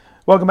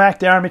Welcome back,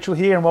 Darren Mitchell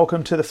here, and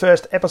welcome to the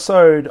first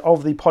episode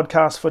of the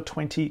podcast for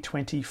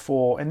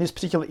 2024. And this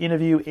particular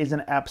interview is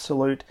an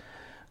absolute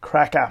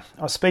cracker.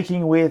 I was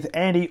speaking with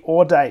Andy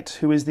Audate,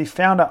 who is the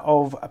founder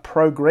of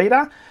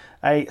ProGreeter,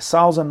 a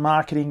sales and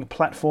marketing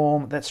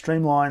platform that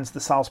streamlines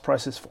the sales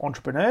process for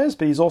entrepreneurs,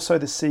 but he's also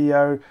the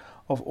CEO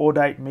of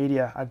Audate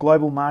Media, a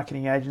global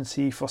marketing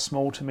agency for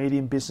small to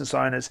medium business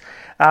owners.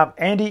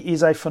 Andy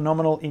is a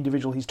phenomenal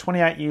individual. He's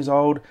 28 years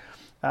old.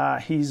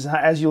 He's,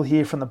 as you'll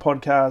hear from the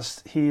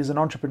podcast, he is an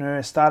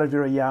entrepreneur, started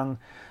very young,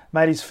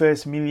 made his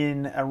first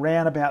million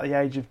around about the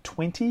age of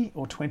 20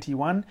 or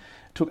 21,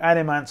 took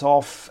 18 months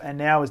off, and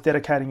now is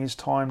dedicating his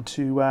time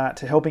to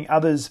helping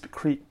others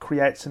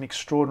create some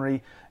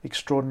extraordinary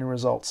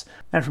results.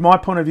 And from my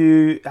point of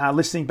view,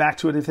 listening back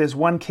to it, if there's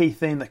one key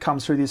theme that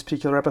comes through this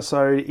particular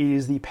episode, it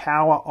is the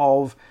power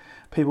of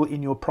people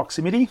in your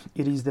proximity.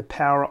 It is the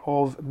power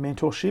of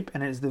mentorship,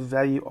 and it is the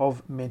value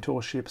of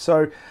mentorship.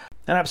 So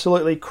an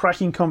absolutely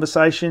cracking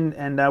conversation,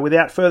 and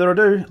without further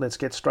ado, let's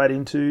get straight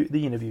into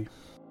the interview.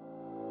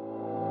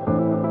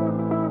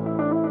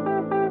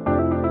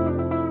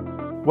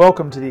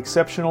 Welcome to the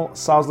Exceptional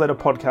Sales Leader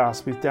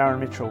Podcast with Darren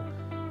Mitchell.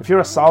 If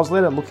you're a sales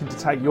leader looking to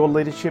take your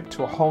leadership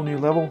to a whole new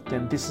level,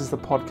 then this is the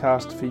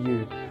podcast for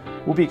you.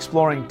 We'll be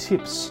exploring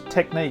tips,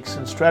 techniques,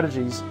 and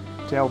strategies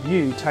to help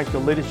you take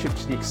your leadership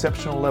to the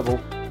exceptional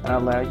level and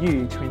allow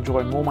you to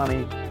enjoy more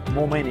money,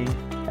 more meaning,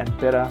 and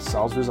better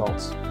sales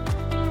results.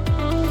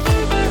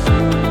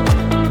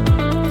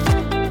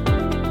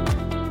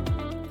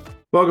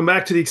 Welcome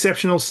back to the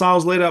Exceptional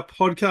Sales Leader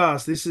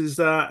Podcast. This is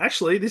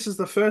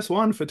the first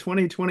one for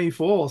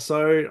 2024.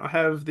 So I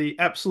have the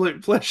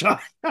absolute pleasure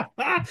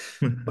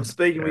of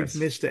speaking with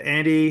Mr.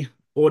 Andy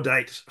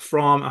Audate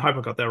from, I hope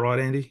I got that right,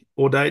 Andy.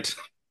 Audate.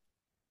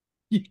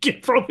 You can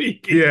probably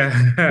get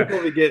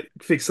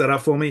fix that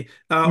up for me.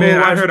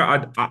 Man, I heard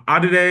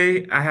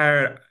Audate. I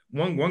had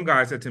one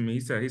guy said to me, he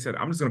said,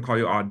 I'm just gonna call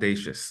you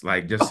audacious.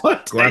 Like just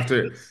go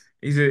after.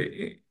 He said,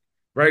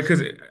 right,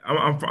 because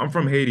I'm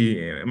from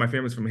Haiti and my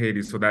family's from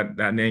Haiti, so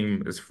that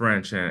name is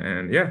French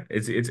and yeah,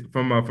 it's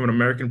from an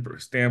American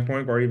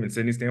standpoint or even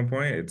Sydney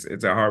standpoint,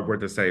 it's a hard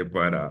word to say,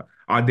 but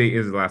Audate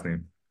is the last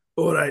name.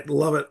 All right,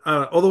 love it.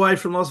 All the way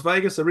from Las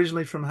Vegas,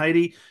 originally from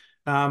Haiti,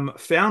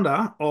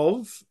 founder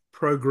of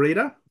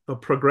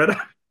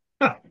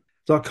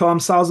ProGreeter.com,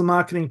 sales and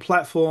marketing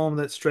platform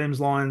that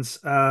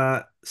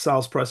streamlines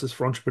sales process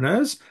for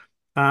entrepreneurs,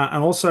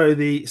 and also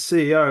the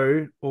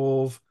CEO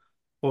of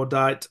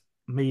Audate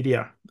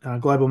Media, a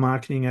global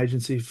marketing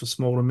agency for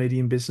small and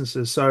medium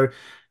businesses. So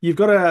you've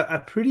got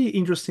a pretty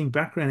interesting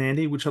background,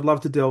 Andy, which I'd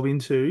love to delve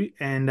into.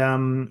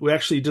 And we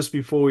actually, just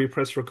before we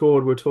press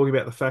record, we're talking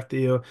about the fact that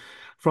you're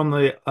from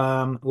the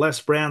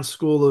Les Brown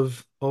School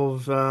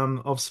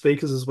of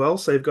speakers as well.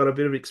 So you've got a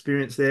bit of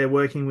experience there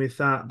working with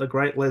the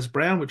great Les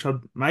Brown, which I'd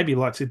maybe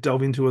like to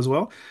delve into as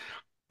well.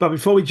 But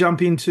before we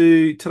jump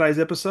into today's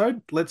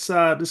episode, let's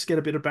just get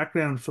a bit of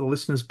background for the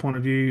listener's point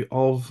of view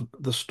of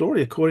the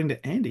story, according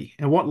to Andy,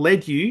 and what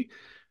led you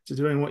to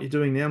doing what you're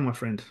doing now, my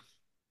friend.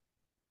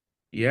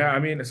 Yeah, I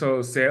mean,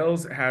 so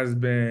sales has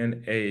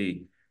been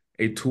a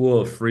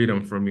tool of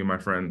freedom for me, my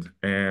friend.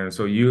 And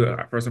so you,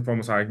 first and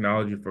foremost, I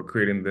acknowledge you for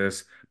creating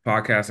this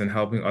podcast and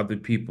helping other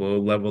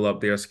people level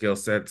up their skill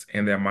sets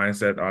and their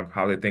mindset on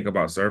how they think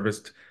about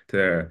service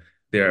to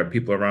their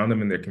people around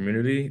them in their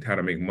community, how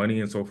to make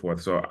money and so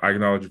forth. So I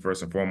acknowledge you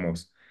first and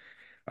foremost.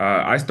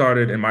 I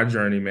started in my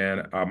journey,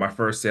 man. My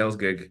first sales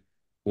gig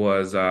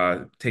was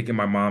taking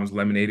my mom's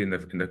lemonade in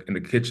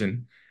the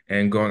kitchen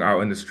and going out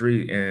in the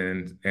street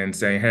and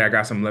saying, "Hey, I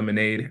got some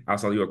lemonade. I'll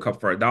sell you a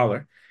cup for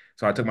 $1."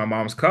 So I took my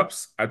mom's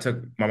cups, I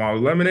took my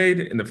mom's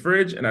lemonade in the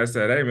fridge, and I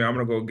said, "Hey, man, I'm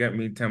gonna go get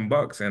me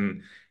 $10,"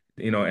 and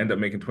end up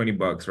making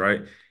 $20,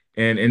 right?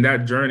 And in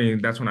that journey,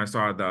 that's when I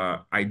saw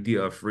the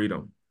idea of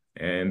freedom.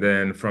 And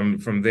then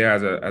from there,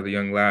 as a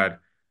young lad,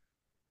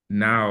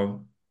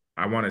 now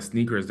I wanted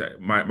sneakers.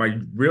 That my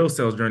real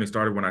sales journey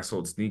started when I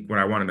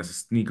wanted the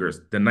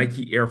sneakers, the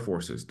Nike Air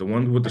Forces, the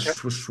ones with the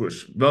swoosh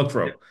swoosh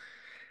Velcro.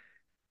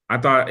 I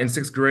thought in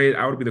sixth grade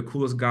I would be the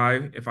coolest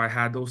guy if I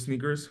had those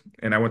sneakers.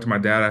 And I went to my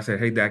dad. I said,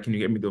 "Hey, Dad, can you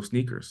get me those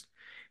sneakers?"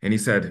 And he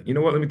said, "You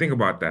know what? Let me think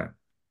about that."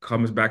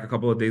 Comes back a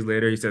couple of days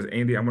later. He says,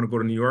 "Andy, I'm gonna go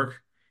to New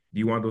York. Do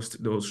you want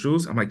those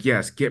shoes?" I'm like,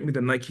 "Yes, get me the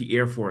Nike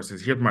Air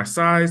Forces. Here's my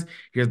size.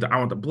 I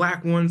want the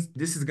black ones.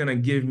 This is gonna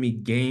give me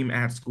game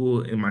at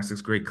school in my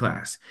sixth grade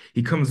class."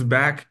 He comes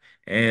back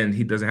and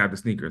he doesn't have the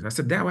sneakers. I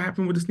said, "Dad, what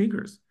happened with the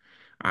sneakers?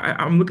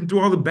 I'm looking through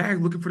all the bags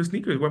looking for the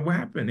sneakers. What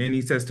happened?" And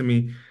he says to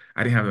me,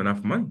 "I didn't have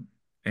enough money."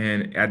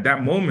 And at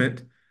that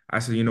moment, I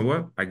said, "You know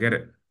what? I get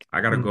it.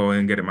 I got to go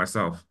and get it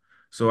myself."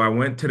 So I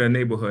went to the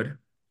neighborhood,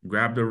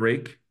 grabbed a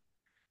rake,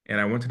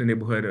 and I went to the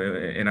neighborhood,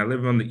 and I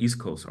live on the East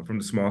Coast. I'm from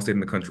the small state in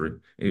the country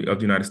of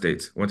the United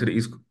States. Went to the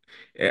East.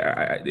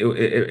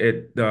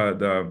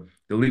 The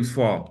leaves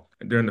fall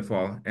during the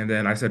fall, and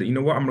then I said, "You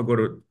know what? I'm gonna go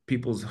to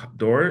people's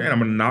door and I'm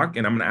gonna knock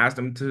and I'm gonna ask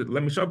them to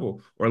let me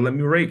shovel or let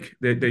me rake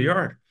their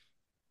yard."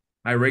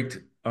 I raked.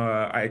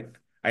 I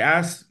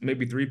asked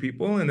maybe three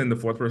people, and then the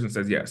fourth person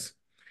says yes.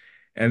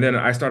 And then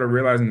I started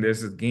realizing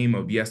there's this game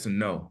of yes and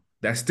no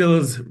that still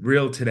is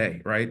real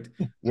today, right?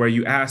 Where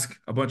you ask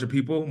a bunch of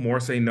people, more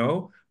say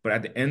no, but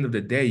at the end of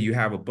the day, you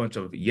have a bunch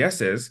of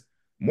yeses,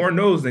 more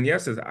no's than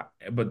yeses,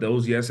 but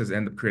those yeses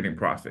end up creating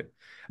profit.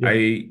 Yeah.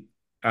 I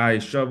I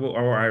shovel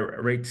or I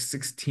raked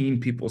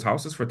 16 people's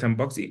houses for 10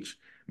 bucks each,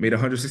 made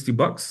 160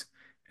 bucks,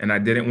 and I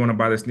didn't want to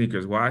buy the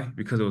sneakers. Why?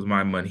 Because it was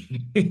my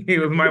money.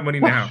 It was my money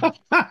now.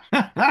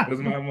 It was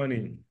my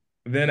money.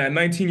 Then at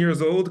 19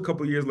 years old, a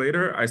couple of years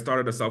later, I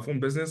started a cell phone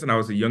business and I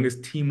was the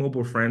youngest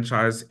T-Mobile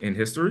franchise in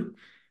history.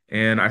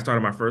 And I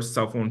started my first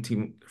cell phone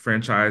team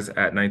franchise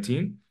at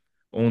 19,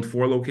 owned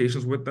 4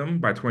 locations with them.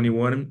 By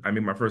 21, I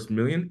made my first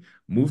million,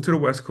 moved to the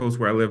West Coast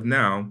where I live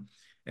now.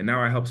 And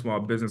now I help small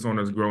business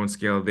owners grow and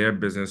scale their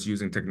business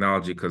using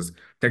technology because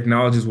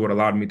technology is what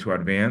allowed me to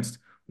advance.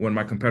 When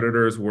my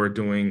competitors were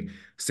doing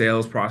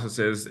sales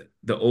processes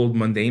the old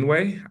mundane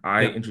way,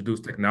 I Yeah.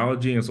 introduced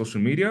technology and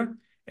social media,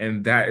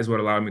 and that is what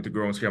allowed me to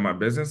grow and scale my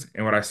business.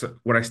 And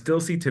what I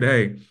still see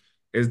today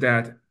is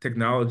that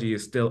technology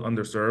is still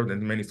underserved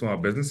in many small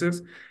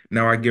businesses.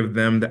 Now I give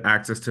them the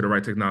access to the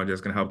right technology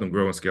that's going to help them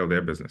grow and scale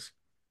their business.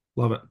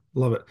 Love it.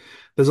 Love it.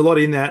 There's a lot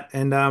in that.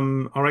 And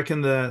I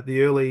reckon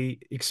the early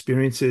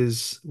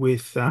experiences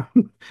with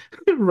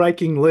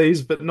raking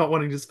leaves but not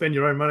wanting to spend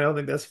your own money, I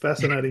think that's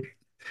fascinating.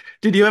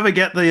 Did you ever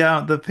get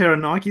the pair of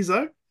Nikes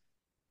though?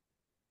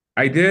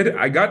 I did.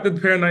 I got the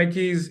pair of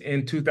Nikes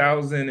in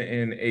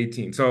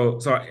 2018. So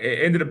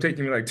it ended up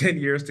taking me like 10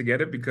 years to get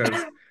it because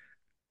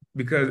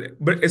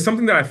but it's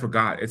something that I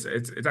forgot. It's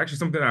actually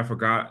something that I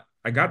forgot.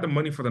 I got the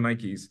money for the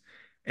Nikes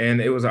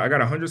and it was I got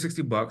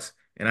 160 bucks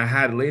and I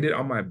had laid it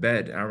on my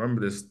bed. And I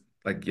remember this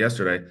like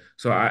yesterday.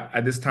 So I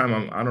at this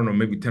time I don't know,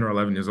 maybe 10 or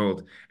 11 years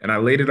old. And I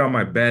laid it on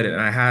my bed and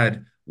I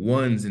had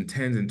ones and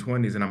tens and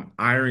twenties and I'm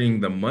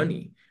ironing the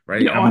money,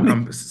 right? Yeah, I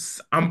mean,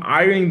 I'm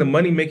ironing the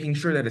money, making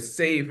sure that it's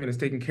safe and it's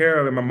taken care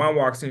of. And my mom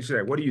walks in, she's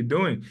like, "What are you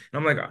doing?" And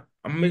I'm like,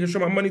 "I'm making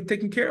sure my money's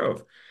taken care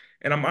of."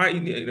 And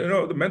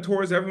the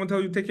mentors, everyone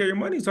tells you to take care of your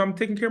money. So I'm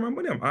taking care of my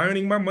money. I'm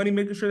ironing my money,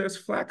 making sure that's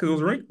flat because it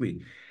was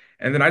wrinkly.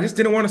 And then I just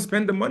didn't want to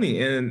spend the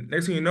money. And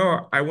next thing you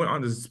know, I went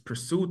on this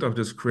pursuit of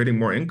just creating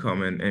more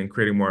income and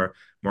creating more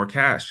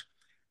cash.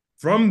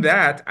 From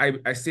that,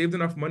 I saved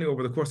enough money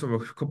over the course of a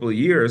couple of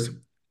years.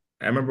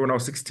 I remember when I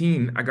was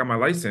 16, I got my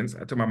license.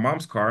 I took my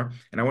mom's car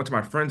and I went to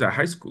my friends at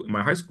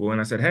my high school, and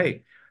I said,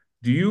 "Hey,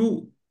 do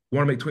you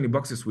want to make 20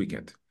 bucks this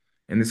weekend?"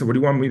 And they said, "What do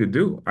you want me to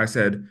do?" I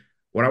said,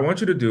 "What I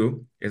want you to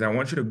do is I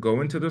want you to go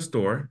into the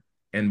store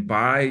and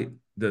buy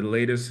the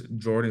latest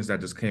Jordans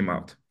that just came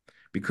out.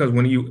 Because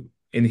when you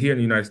in here in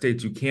the United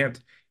States, you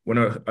can't when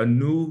a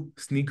new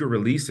sneaker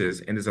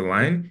releases and there's a yeah,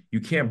 line,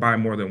 you can't buy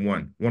more than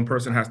one. One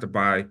person has to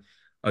buy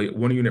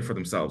one unit for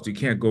themselves. You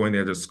can't go in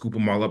there just scoop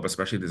them all up,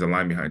 especially if there's a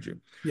line behind you.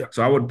 yeah,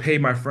 So I would pay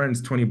my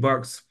friends 20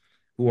 bucks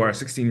who are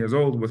 16 years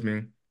old with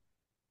me,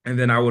 and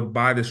then I would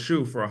buy the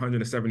shoe for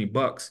 170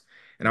 bucks.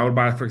 And I would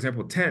buy, for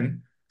example,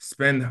 10,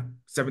 spend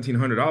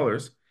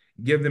 $1,700,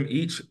 give them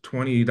each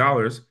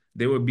 $20.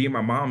 They would be in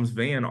my mom's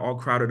van, all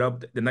crowded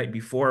up the night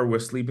before. We're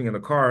sleeping in the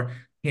car,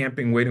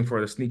 camping, waiting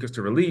for the sneakers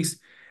to release.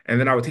 And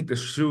then I would take the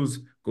shoes,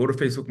 go to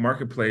Facebook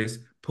Marketplace,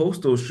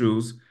 post those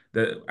shoes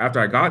that after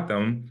I got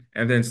them,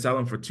 and then sell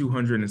them for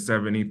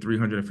 270,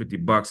 350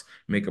 bucks,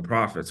 make a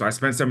profit. So I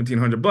spent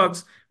 1,700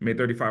 bucks, made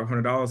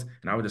 $3,500,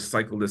 and I would just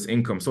cycle this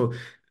income. So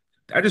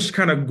I just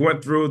kind of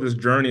went through this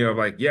journey of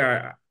like,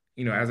 yeah,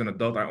 as an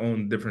adult, I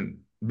own different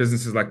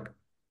businesses like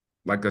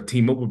a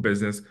T-Mobile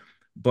business.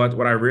 But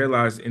what I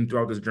realized in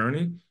throughout this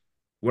journey,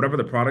 whatever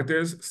the product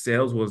is,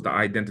 sales was the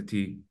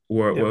identity yeah.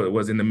 or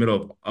was in the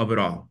middle of it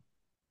all.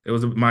 It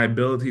was my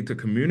ability to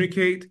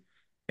communicate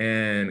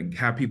and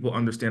have people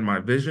understand my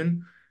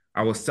vision.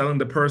 I was selling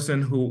the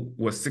person who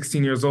was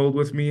 16 years old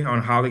with me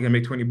on how they can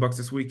make 20 bucks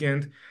this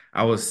weekend.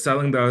 I was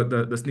selling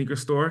the sneaker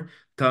store,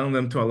 telling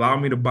them to allow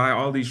me to buy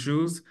all these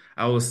shoes.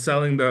 I was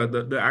selling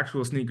the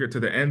actual sneaker to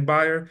the end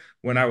buyer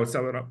when I would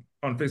sell it up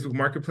on Facebook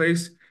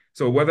Marketplace.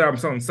 So whether I'm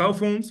selling cell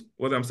phones,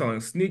 whether I'm selling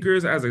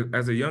sneakers as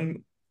a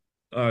young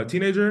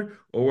teenager,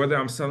 or whether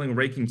I'm selling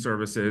raking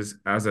services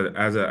as an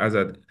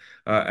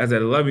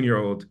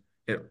 11-year-old,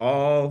 it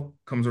all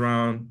comes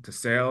around to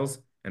sales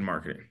and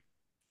marketing.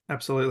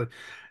 Absolutely.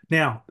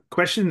 Now,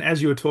 question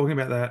as you were talking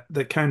about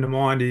that came to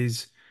mind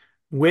is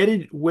where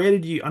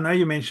did you I know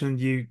you mentioned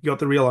you got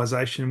the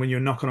realization when you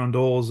were knocking on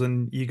doors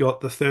and you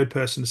got the third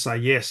person to say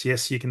yes,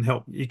 yes, you can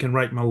help, you can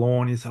rake my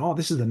lawn. You thought, oh,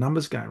 this is the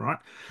numbers game, right?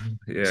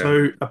 Yeah.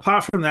 So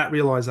apart from that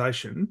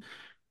realization,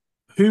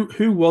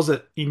 who was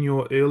it in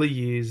your early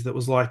years that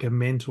was like a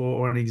mentor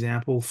or an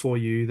example for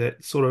you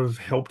that sort of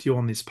helped you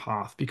on this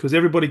path? Because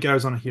everybody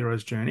goes on a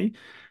hero's journey,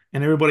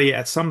 and everybody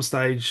at some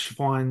stage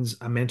finds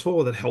a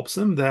mentor that helps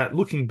them that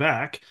looking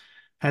back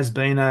has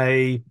been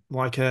a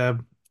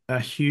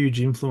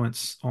huge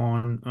influence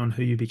on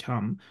who you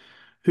become.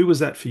 Who was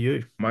that for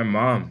you? My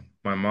mom.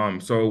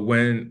 So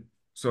I'm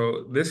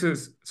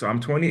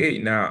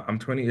 28 now. I'm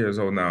 20 years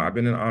old now. I've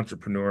been an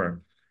entrepreneur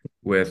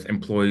with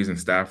employees and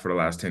staff for the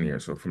last 10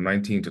 years. So from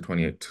 19 to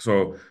 28.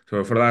 So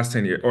for the last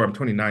 10 years, or I'm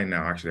 29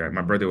 now, actually.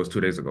 My birthday was 2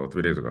 days ago,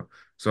 3 days ago.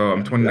 So I'm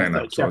Happy 29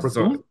 birthday, now. So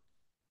Capricorn.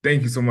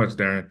 thank you so much,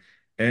 Darren.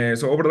 And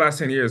so over the last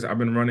 10 years, I've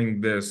been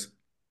running this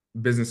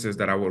businesses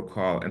that I would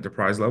call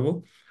enterprise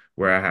level,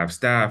 where I have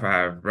staff, I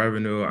have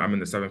revenue, I'm in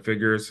the seven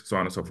figures, so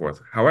on and so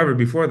forth. However,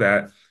 before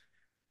that,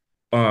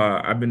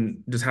 I've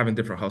been just having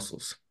different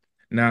hustles.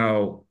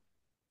 Now,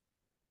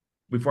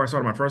 before I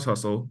started my first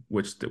hustle,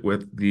 which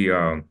with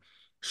the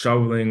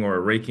shoveling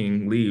or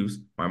raking leaves,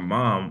 my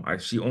mom,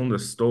 she owned a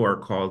store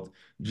called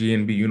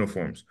G&B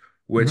Uniforms,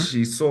 which Hmm.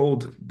 she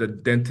sold the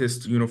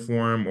dentist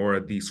uniform or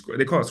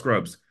they call it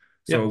scrubs.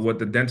 So Yep. what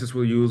the dentists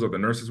will use or the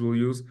nurses will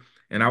use,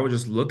 and I would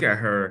just look at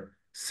her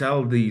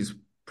sell these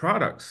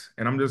products,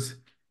 and I'm just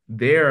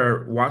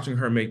there watching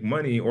her make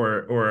money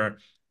or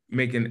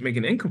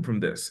making income from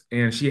this.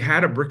 And she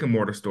had a brick and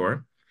mortar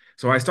store.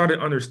 So I started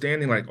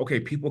understanding like, okay,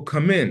 people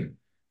come in.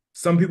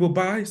 Some people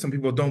buy, some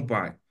people don't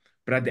buy.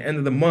 But at the end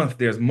of the month,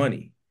 there's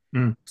money.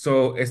 Mm.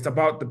 So it's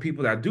about the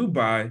people that do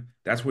buy.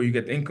 That's where you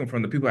get the income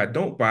from. The people that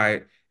don't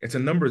buy, it's a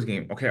numbers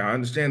game. Okay, I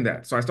understand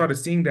that. So I started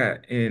seeing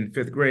that in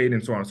fifth grade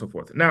and so on and so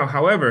forth. Now,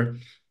 however,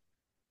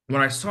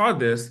 when I saw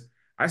this,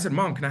 I said,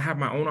 Mom, can I have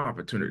my own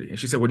opportunity? And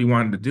she said, What do you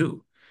want to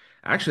do?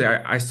 Actually,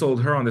 I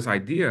sold her on this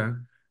idea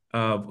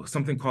of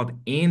something called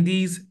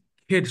Andy's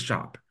Kid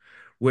Shop,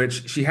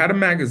 which she had a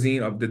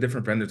magazine of the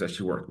different vendors that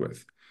she worked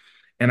with.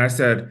 And I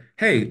said,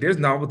 hey, there's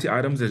novelty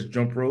items, there's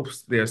jump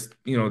ropes, there's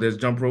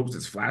jump ropes,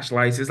 there's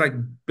flashlights, there's like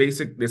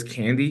there's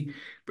candy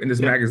in this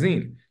Yep.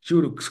 magazine. She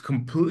would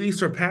completely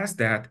surpass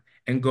that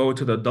and go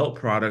to the adult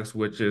products,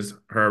 which is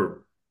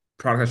her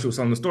product that she was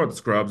selling in the store, the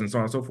scrubs and so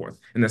on and so forth,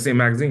 in the same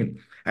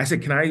magazine. I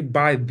said, can I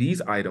buy these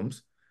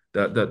items,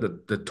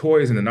 the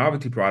toys and the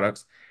novelty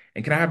products,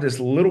 and can I have this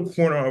little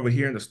corner over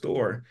here in the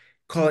store,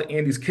 call it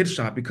Andy's Kid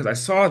Shop? Because I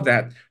saw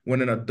that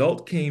when an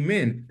adult came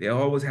in, they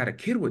always had a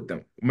kid with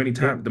them. Many Yep.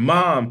 times, the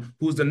mom,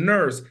 who's the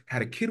nurse,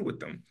 had a kid with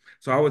them.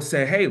 So I would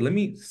say, hey, let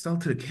me sell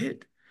to the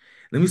kid.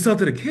 Let me sell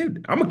to the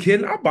kid. I'm a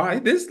kid. I'll buy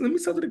this. Let me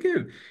sell to the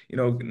kid.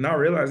 Not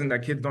realizing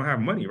that kids don't have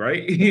money,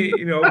 right?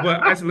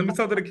 But I said, let me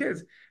sell to the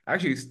kids.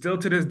 Actually, still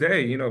to this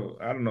day, I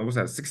don't know, what's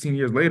that, 16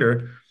 years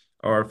later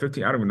or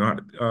 15? I don't even know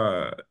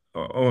how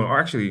to,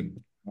 actually,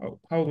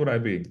 how old would I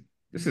be?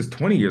 This is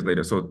 20 years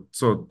later. So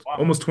Wow.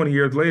 almost 20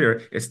 years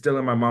later, it's still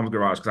in my mom's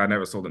garage because I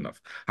never sold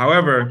enough.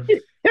 However,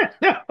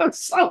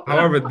 So,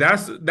 However,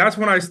 that's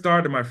when I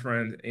started, my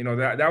friend.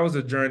 That was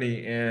a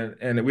journey,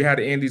 and we had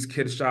Andy's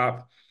Kid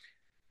Shop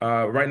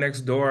right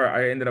next door.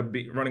 I ended up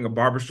running a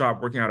barber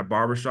shop, working at a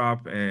barber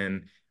shop,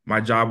 and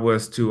my job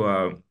was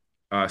to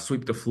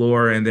sweep the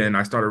floor. And then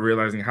I started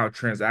realizing how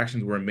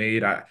transactions were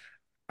made. At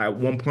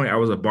one point, I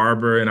was a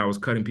barber and I was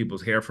cutting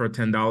people's hair for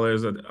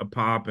 $10 a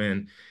pop,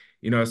 and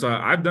so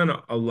I've done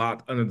a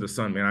lot under the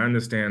sun, man. I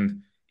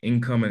understand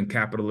income and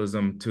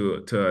capitalism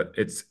to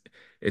its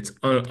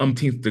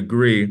umpteenth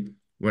degree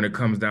when it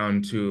comes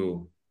down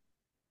to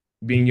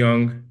being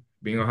young,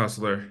 being a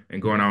hustler,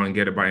 and going out and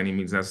get it by any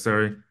means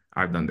necessary.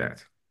 I've done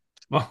that.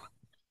 well,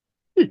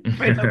 you've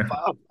been a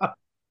barber.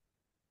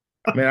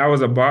 Man, I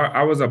was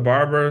a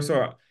barber.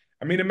 So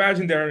I mean,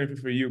 imagine Darren,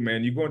 for you,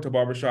 man. You go into a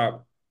barber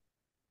shop,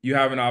 you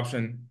have an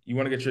option. You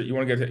want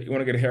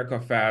to get a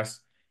haircut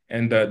fast,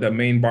 and the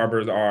main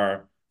barbers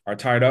are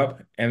tied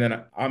up, and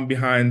then I'm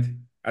behind.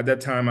 At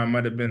that time, I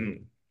might have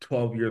been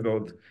 12 years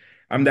old.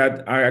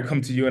 I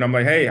come to you and I'm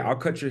like, hey, I'll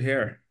cut your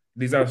hair.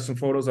 These are some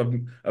photos of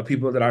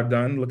people that I've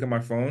done. Look at my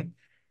phone,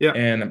 Yeah.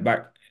 and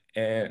back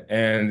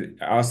and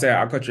I'll say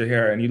I'll cut your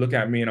hair, and you look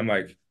at me and I'm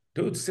like,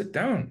 dude, sit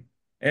down.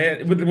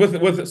 And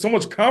with so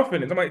much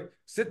confidence, I'm like,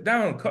 sit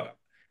down, cut.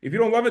 If you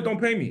don't love it,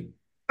 don't pay me.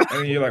 And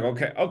then you're like,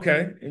 okay,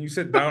 okay. And you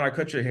sit down, I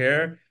cut your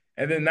hair.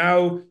 And then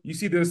now you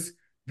see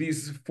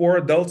these four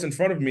adults in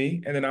front of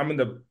me. And then I'm in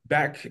the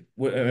back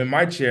in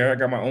my chair. I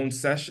got my own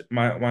session,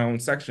 my own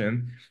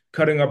section,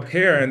 cutting up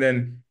hair. And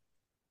then,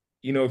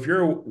 if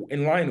you're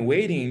in line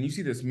waiting and you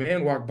see this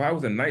man walk by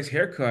with a nice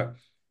haircut,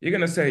 you're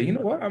gonna say, you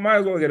know what? I might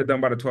as well get it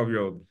done by the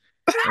 12-year-old.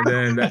 And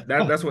then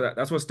that's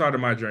what started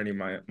my journey,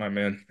 my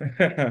man.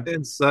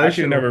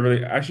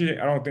 Sensational. Actually,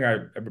 I don't think I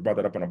ever brought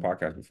that up on a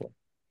podcast before.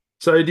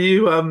 So do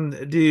you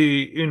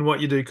in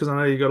what you do, because I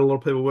know you've got a lot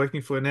of people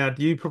working for you now,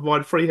 do you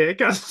provide free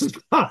haircuts as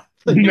part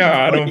of the No,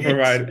 employees?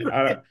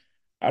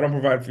 I don't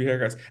provide free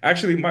haircuts.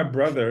 Actually, my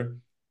brother,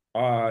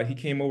 he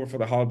came over for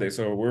the holiday.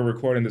 So we're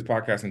recording this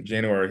podcast in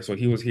January. So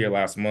he was here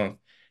last month.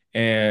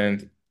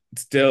 And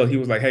still he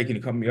was like, hey, can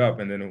you cut me up?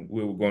 And then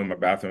we would go in my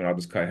bathroom and I'll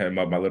just cut him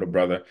up, my little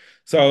brother.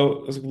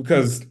 So it's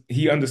because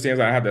he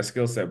understands I have that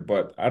skill set,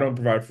 but I don't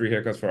provide free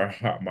haircuts for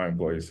my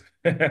employees.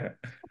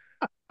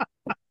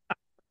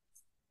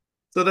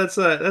 So that's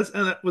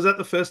and was that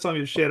the first time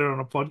you've shared it on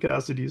a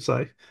podcast, did you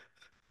say?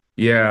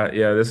 Yeah,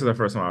 yeah. This is the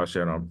first time I've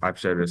shared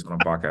this on a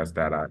podcast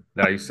that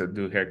I used to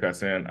do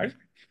haircuts in.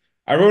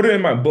 I wrote it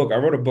in my book. I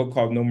wrote a book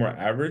called No More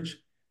Average.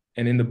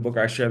 And in the book,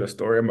 I share the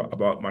story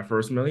about my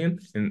first million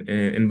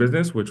in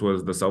business, which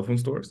was the cell phone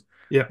stores.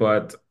 Yeah.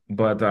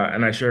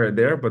 And I share it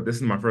there. But this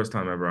is my first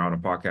time ever on a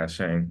podcast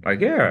sharing.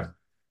 Like, yeah.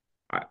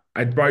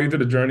 I brought you through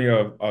the journey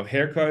of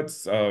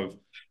haircuts,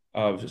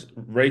 of just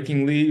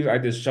raking leaves. I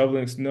did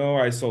shoveling snow.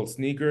 I sold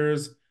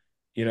sneakers.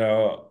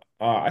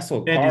 I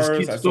sold And his cars.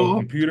 kit I sold store.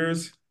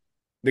 computers.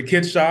 The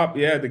kid shop,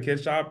 yeah, the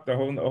kid shop, the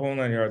whole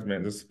nine yards,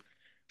 man. Just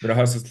been a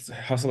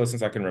hustler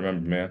since I can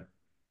remember, man.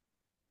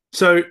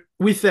 So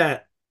with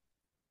that,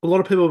 a lot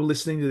of people are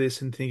listening to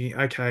this and thinking,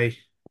 okay,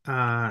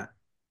 uh,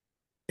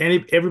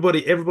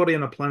 everybody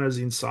on the planet is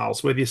in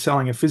sales, whether you're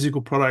selling a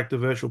physical product, a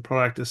virtual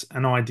product,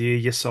 an idea,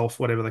 yourself,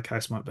 whatever the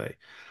case might be.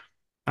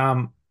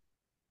 Um,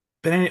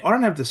 but I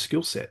don't have the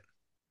skill set.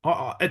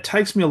 It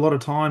takes me a lot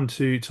of time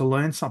to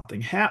learn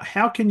something.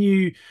 How can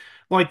you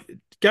like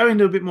go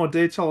into a bit more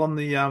detail on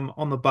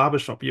the barber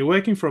shop? You're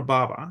working for a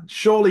barber.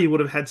 Surely you would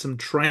have had some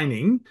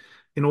training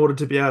in order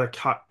to be able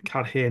to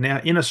cut hair. Now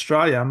in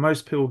Australia,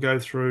 most people go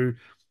through,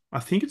 I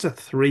think it's a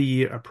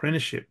 3-year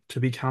apprenticeship to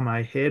become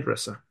a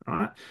hairdresser,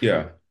 right?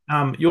 Yeah.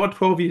 You're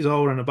 12 years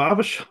old in a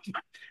barber shop,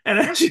 and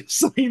as you're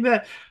saying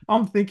that,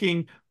 I'm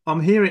thinking,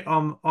 I'm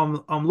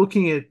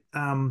looking at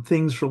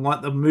things from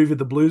like the movie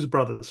The Blues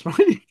Brothers, right?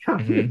 You go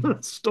into hmm the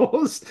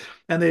stores,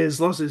 and there's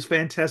lots of this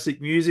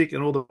fantastic music,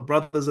 and all the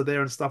brothers are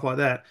there and stuff like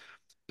that.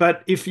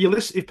 But if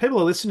people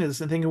are listening to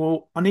this and thinking,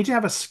 well, I need to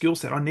have a skill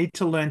set, I need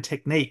to learn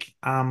technique.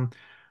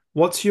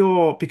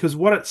 Because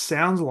what it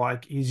sounds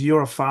like is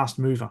you're a fast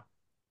mover.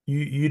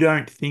 You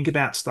don't think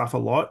about stuff a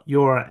lot.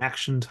 You're an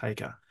action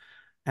taker.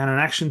 And an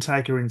action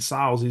taker in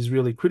sales is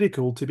really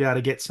critical to be able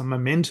to get some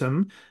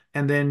momentum.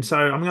 And then, so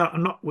I'm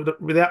not,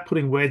 without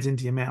putting words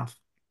into your mouth.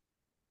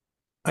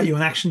 Are you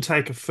an action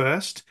taker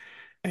first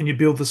and you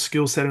build the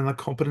skill set and the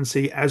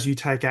competency as you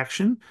take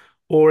action?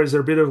 Or is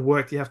there a bit of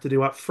work you have to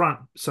do up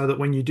front so that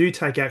when you do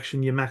take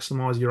action, you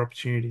maximize your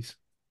opportunities?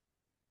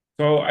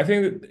 So I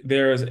think that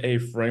there's a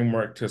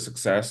framework to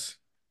success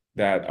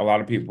that a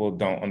lot of people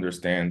don't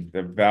understand,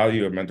 the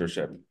value of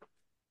mentorship.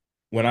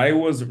 When I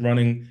was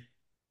running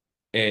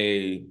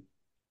a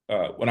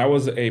when I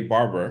was a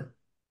barber,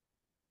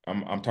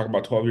 I'm talking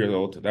about 12 years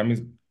old. That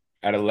means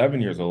at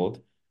 11 years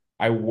old,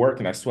 I worked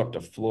and I swept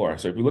the floor.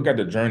 So if you look at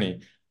the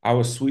journey, I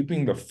was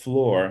sweeping the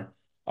floor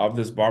of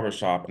this barber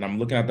shop, and I'm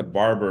looking at the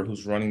barber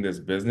who's running this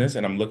business,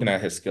 and I'm looking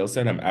at his skill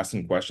set. I'm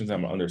asking questions,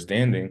 I'm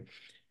understanding.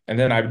 And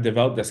then I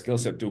developed that skill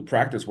set through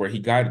practice where he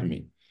guided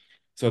me.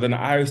 So then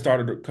I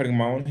started cutting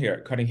my own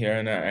hair, cutting hair,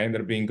 and I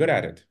ended up being good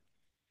at it.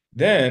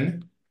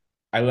 Then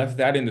I left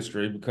that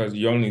industry because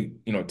you only,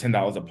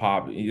 $10 a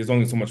pop. There's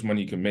only so much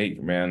money you can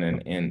make, man,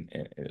 and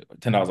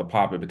 $10 a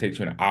pop if it takes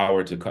you an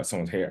hour to cut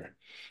someone's hair,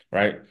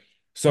 right?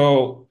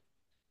 So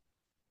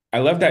I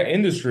left that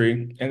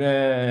industry, and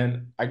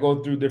then I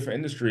go through different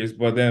industries,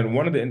 but then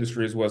one of the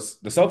industries was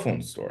the cell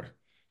phone store.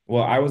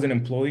 Well, I was an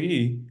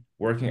employee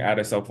working at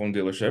a cell phone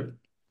dealership,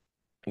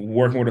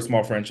 working with a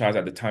small franchise.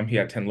 At the time, he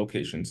had 10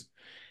 locations.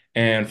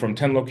 And from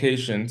 10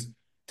 locations,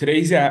 today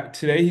he's at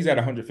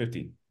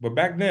 150. But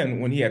back then,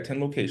 when he had 10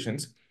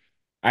 locations,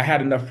 I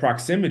had enough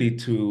proximity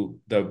to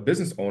the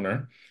business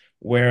owner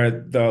where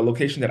the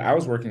location that I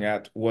was working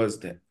at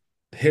was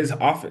his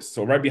office.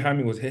 So right behind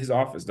me was his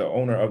office, the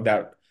owner of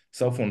that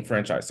cell phone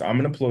franchise. So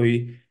I'm an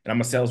employee and I'm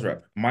a sales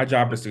rep. My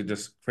job is to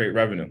just create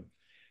revenue.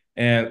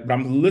 But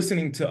I'm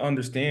listening to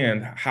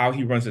understand how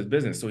he runs his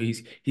business. So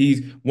he's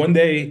one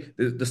day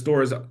the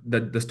store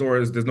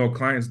is there's no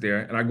clients there,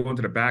 and I go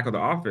into the back of the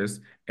office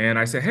and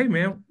I say, "Hey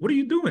man, what are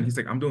you doing?" He's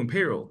like, "I'm doing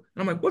payroll,"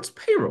 and I'm like, "What's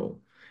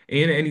payroll?"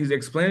 And he's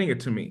explaining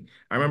it to me.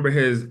 I remember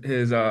his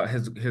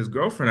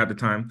girlfriend at the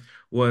time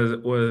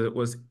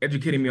was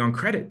educating me on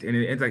credit, and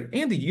it's like,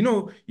 Andy,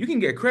 you can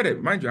get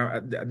credit, mind you.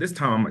 At this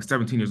time I'm like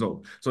 17 years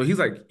old, so he's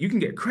like, you can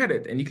get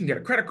credit and you can get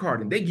a credit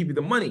card, and they give you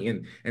the money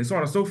and so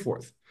on and so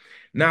forth.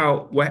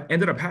 Now, what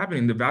ended up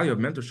happening, the value of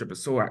mentorship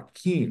is so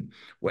keen.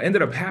 What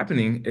ended up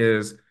happening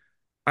is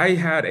I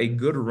had a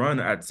good run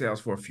at sales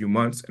for a few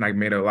months and I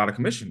made a lot of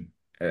commission.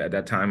 At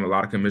that time, a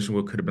lot of commission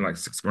could have been like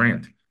 6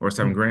 grand or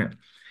Mm, 7 grand.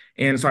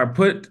 And so I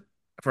put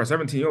for a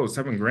 17-year-old,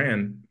 7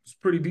 grand was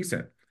pretty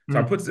decent. So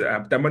I mm, put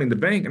that money in the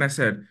bank and I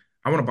said,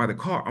 I want to buy the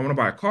car. I want to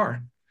buy a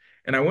car.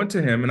 And I went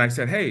to him and I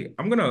said, hey,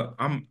 I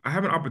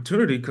have an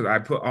opportunity because I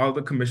put all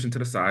the commission to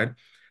the side.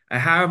 I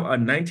have a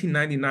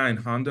 1999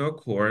 Honda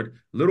Accord,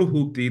 little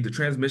hoopty. The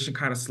transmission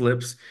kind of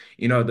slips,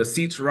 the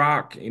seats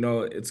rock,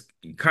 it's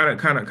kind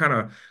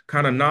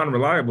of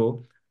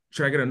non-reliable.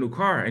 Should I get a new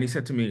car? And he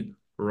said to me,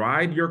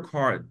 ride your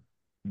car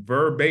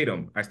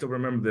verbatim. I still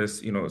remember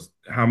this,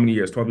 how many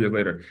years, 12 years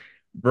later.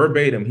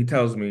 Verbatim, he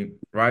tells me,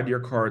 ride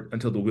your car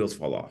until the wheels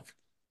fall off.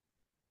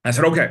 I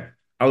said, okay,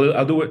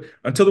 I'll do it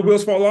until the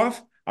wheels fall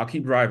off. I'll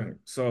keep driving.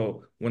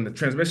 So when the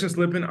transmission's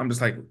slipping, I'm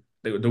just like,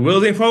 the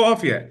wheels ain't fall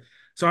off yet.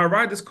 So I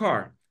ride this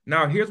car.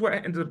 Now, here's what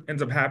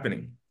ends up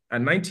happening.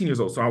 At 19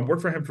 years old, so I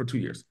worked for him for 2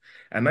 years.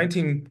 At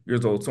 19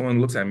 years old, someone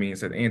looks at me and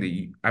said,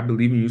 Andy, I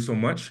believe in you so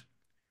much.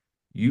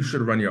 You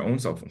should run your own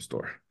cell phone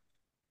store.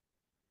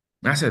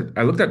 And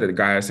I looked at the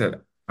guy. I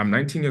said, I'm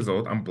 19 years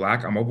old. I'm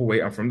black. I'm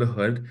overweight. I'm from the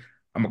hood.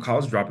 I'm a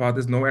college dropout.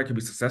 There's no way I could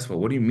be successful.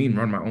 What do you mean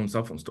run my own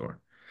cell phone store?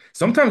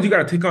 Sometimes you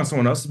got to take on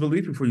someone else's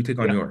belief before you take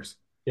on yeah, yours.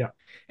 yeah.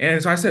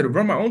 And so I said,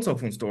 run my own cell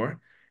phone store.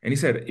 And he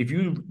said, if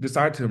you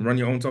decide to run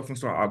your own cell phone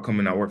store, I'll come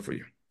and I'll work for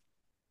you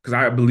because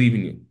I believe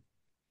in you.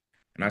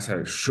 And I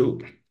said,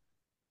 shoot.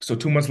 So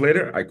 2 months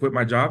later, I quit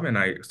my job and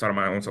I started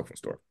my own cell phone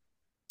store.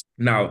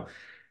 Now,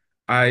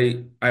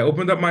 I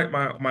opened up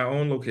my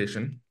own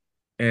location,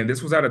 and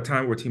this was at a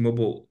time where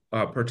T-Mobile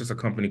purchased a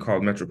company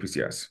called Metro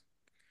PCS.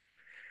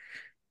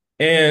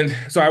 And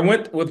so I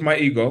went with my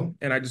ego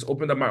and I just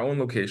opened up my own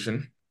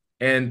location.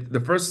 And the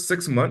first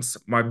 6 months,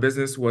 my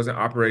business wasn't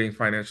operating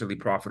financially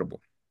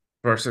profitable.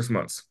 For 6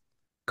 months.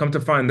 Come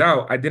to find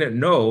out, I didn't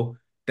know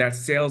that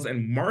sales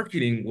and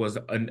marketing was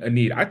a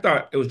need. I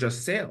thought it was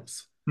just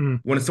sales.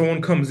 Mm. When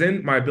someone comes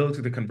in, my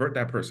ability to convert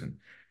that person.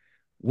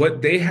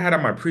 What they had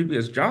on my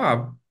previous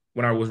job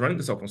when I was running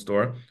the cell phone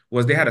store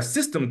was they had a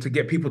system to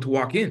get people to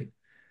walk in.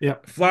 Yeah.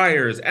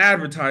 Flyers,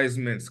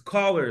 advertisements,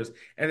 callers,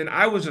 and then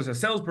I was just a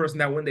salesperson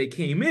that when they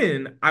came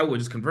in, I would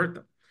just convert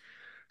them.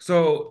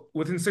 So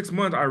within 6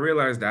 months, I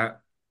realized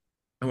that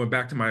I went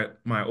back to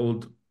my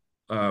old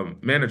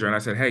manager and I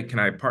said, "Hey, can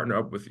I partner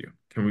up with you?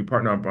 Can we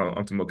partner up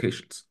on some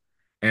locations?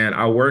 And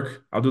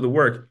I'll do the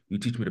work. You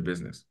teach me the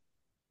business."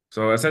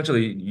 So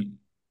essentially,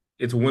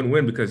 it's a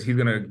win-win because he's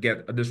gonna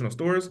get additional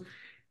stores.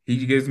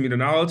 He gives me the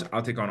knowledge.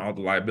 I'll take on all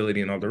the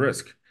liability and all the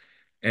risk.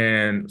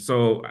 And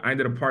so I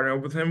ended up partnering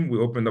up with him. We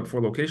opened up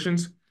 4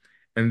 locations,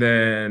 and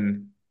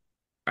then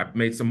I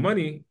made some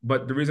money.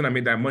 But the reason I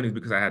made that money is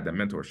because I had that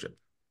mentorship.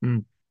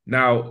 Mm.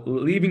 Now,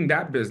 leaving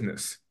that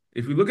business,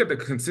 if you look at the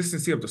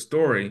consistency of the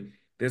story,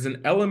 there's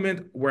an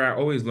element where I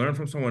always learn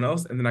from someone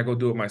else and then I go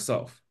do it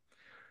myself.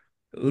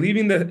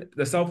 Leaving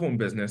the cell phone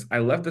business, I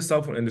left the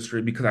cell phone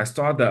industry because I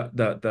saw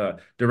the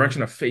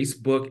direction of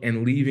Facebook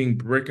and leaving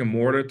brick and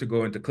mortar to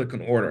go into click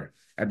and order.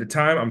 At the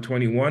time, I'm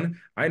 21.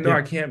 I know Yeah.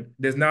 I can't,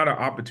 there's not an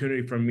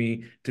opportunity for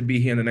me to be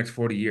here in the next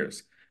 40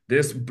 years.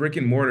 This brick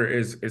and mortar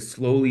is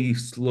slowly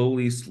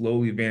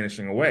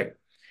vanishing away.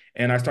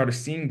 And I started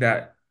seeing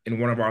that in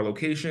one of our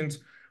locations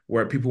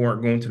where people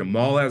weren't going to the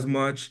mall as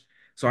much.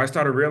 So I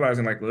started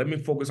realizing, like, let me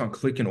focus on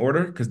click and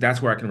order because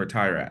that's where I can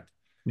retire at.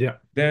 Yeah.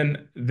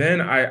 Then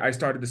I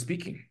started the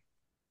speaking.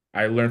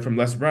 I learned from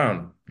Les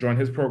Brown, joined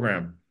his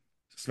program,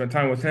 spent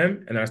time with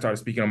him, and then I started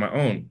speaking on my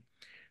own.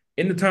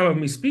 In the time of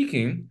me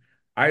speaking,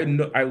 I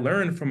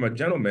learned from a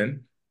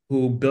gentleman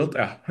who built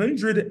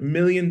 $100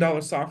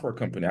 million software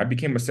company. I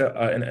became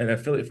an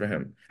affiliate for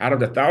him. Out of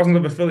the thousands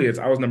of affiliates,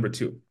 I was number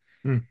two.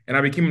 Mm. And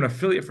I became an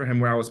affiliate for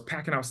him where I was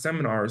packing out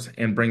seminars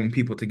and bringing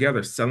people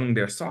together, selling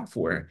their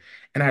software.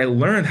 And I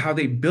learned how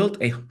they built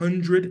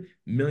 100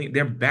 million.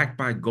 They're backed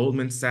by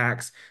Goldman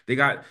Sachs.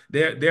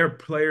 They're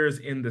players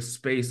in the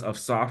space of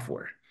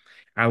software.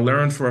 I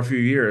learned for a few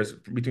years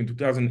between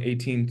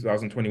 2018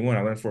 2021.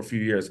 I learned for a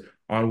few years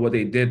on what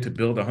they did to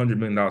build $100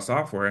 million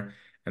software.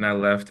 And I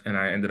left and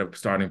I ended up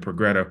starting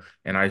Progredo.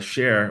 And I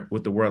share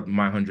with the world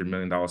my $100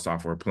 million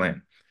software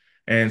plan.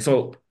 And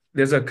so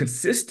there's a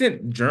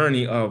consistent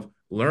journey of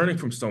learning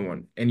from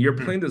someone, and you're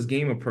Mm. playing this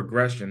game of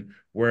progression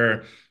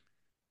where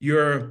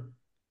you're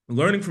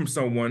learning from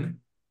someone,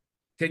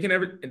 taking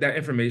that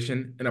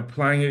information and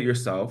applying it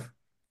yourself,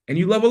 and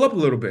you level up a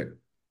little bit.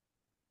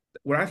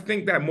 What I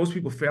think that most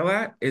people fail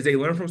at is they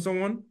learn from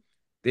someone,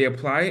 they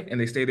apply it, and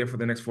they stay there for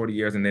the next 40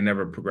 years and they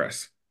never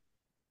progress.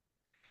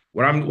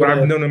 What I've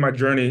Yeah. known in my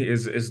journey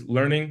is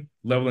learning,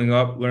 leveling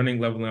up, learning,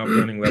 leveling up,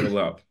 learning, level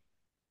up.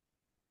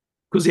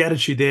 Because the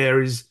attitude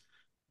there is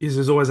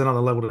there's always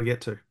another level to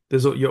get to.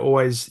 You're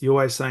always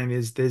saying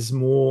there's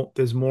more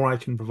I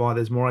can provide,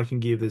 there's more I can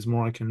give, there's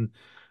more I can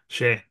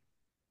share.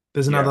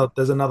 Yeah,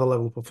 There's another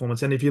level of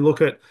performance. And if you look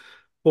at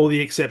all the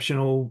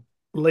exceptional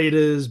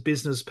leaders,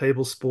 business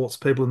people, sports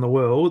people in the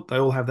world, they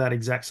all have that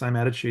exact same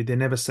attitude. They're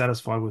never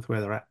satisfied with where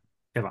they're at,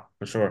 ever.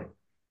 for sure.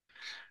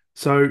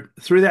 So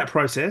through that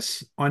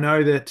process, I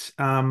know that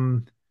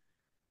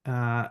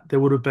there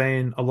would have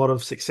been a lot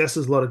of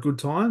successes, a lot of good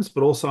times,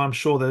 but also I'm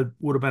sure there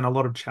would have been a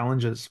lot of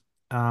challenges,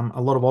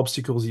 a lot of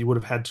obstacles you would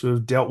have had to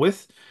have dealt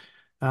with.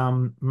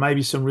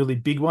 Maybe some really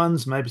big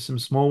ones, maybe some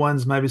small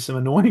ones, maybe some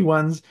annoying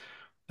ones.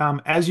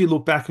 As you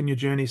look back on your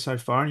journey so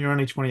far, and you're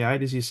only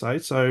 28, as you say,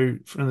 so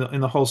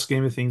in the whole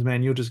scheme of things,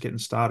 man, you're just getting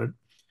started.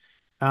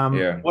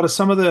 Yeah. What are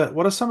some of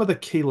the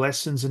key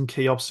lessons and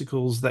key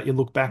obstacles that you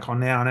look back on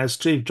now? And as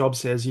Steve Jobs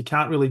says, you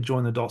can't really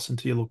join the dots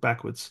until you look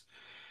backwards.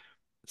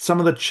 Some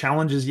of the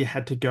challenges you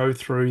had to go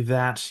through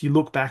that you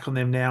look back on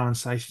them now and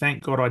say,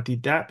 thank God I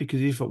did that,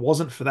 because if it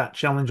wasn't for that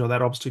challenge or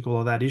that obstacle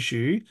or that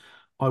issue,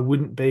 I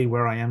wouldn't be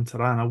where I am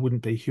today and I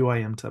wouldn't be who I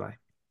am today.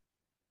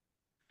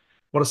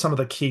 What are some of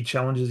the key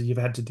challenges you've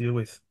had to deal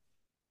with?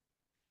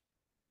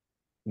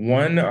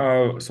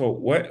 So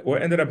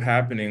what ended up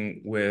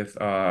happening with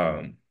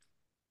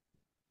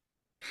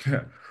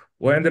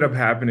what ended up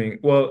happening,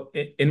 well,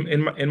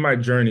 in my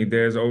journey,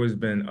 there's always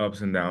been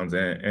ups and downs,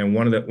 and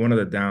one of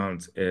the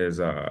downs is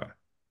I'll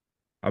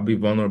be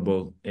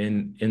vulnerable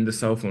in the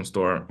cell phone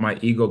store. My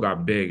ego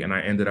got big, and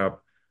I ended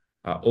up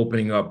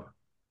opening up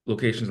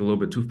locations a little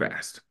bit too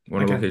fast.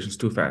 One of the Okay. locations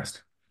too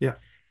fast. Yeah.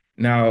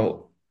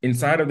 Now,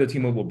 inside of the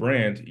T-Mobile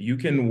brand, you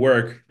can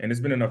work, and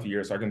it's been enough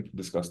years so I can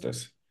discuss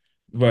this.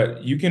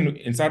 But you can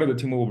inside of the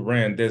T-Mobile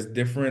brand, there's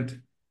different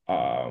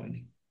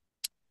um,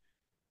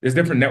 there's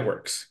different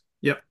networks.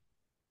 Yep.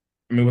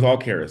 I mean, with all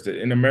carriers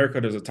in America,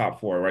 there's a top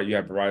four, right? You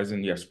have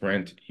Verizon, you have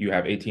Sprint, you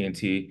have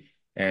AT&T,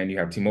 and you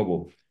have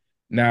T-Mobile.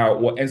 Now,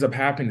 what ends up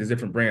happening is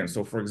different brands.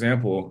 So, for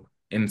example,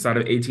 inside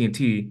of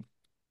AT&T,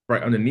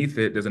 right underneath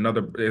it,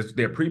 there's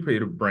their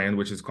prepaid brand,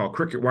 which is called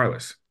Cricket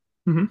Wireless,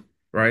 Hmm.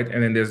 right?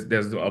 And then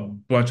there's a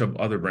bunch of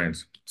other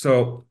brands.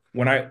 So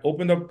when I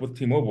opened up with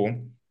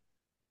T-Mobile,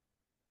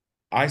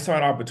 I saw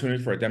an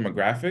opportunity for a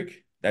demographic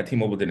that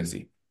T-Mobile didn't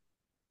see.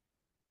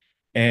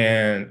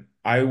 And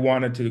I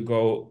wanted to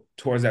go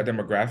towards that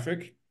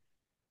demographic.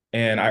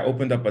 And I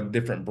opened up a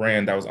different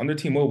brand that was under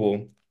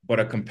T-Mobile, but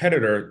a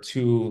competitor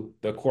to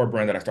the core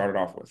brand that I started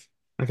off with.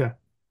 Okay.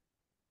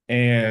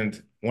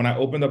 And when I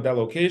opened up that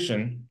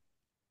location,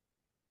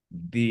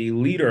 the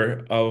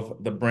leader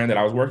of the brand that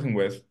I was working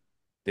with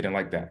didn't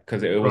like that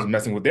because it was Right.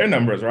 messing with their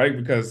numbers, right?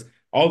 Because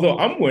although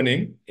I'm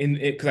winning in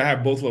it because I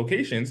have both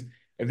locations,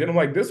 if they don't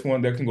like this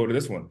one, they can go to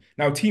this one.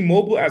 Now,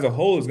 T-Mobile as a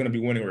whole is going to be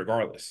winning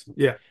regardless.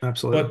 Yeah,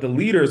 absolutely. But the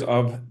leaders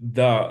of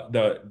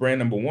the brand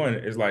number one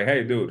is like,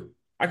 hey, dude,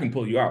 I can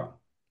pull you out.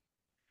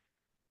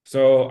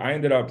 So I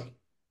ended up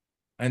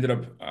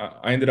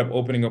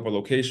opening up a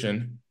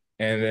location,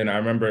 and then I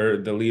remember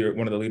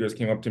one of the leaders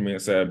came up to me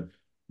and said,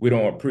 "We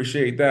don't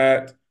appreciate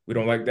that. We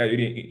don't like that. You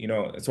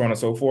didn't, so on and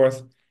so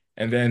forth."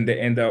 And then they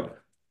end up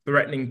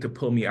threatening to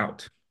pull me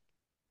out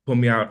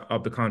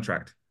of the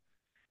contract.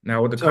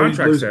 Now, what the So you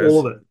contract lose all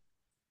says, of it.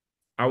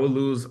 I would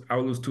lose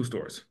two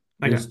stores,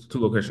 Okay. lose two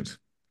locations.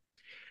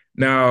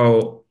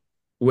 Now,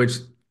 which,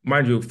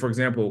 mind you, for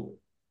example,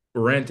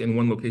 rent in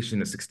one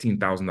location is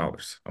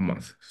 $16,000 a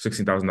month,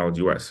 $16,000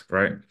 US,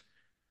 right?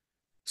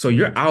 So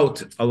you're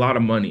out a lot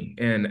of money.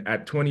 And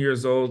at 20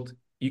 years old,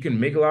 you can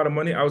make a lot of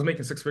money. I was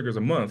making six figures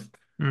a month.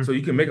 So Mm.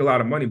 you can make a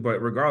lot of money,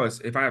 but regardless,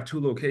 if I have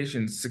two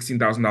locations,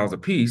 $16,000 a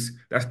piece,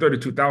 that's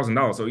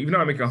 $32,000. So even though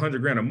I make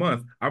 100 grand a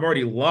month, I've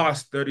already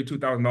lost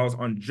 $32,000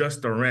 on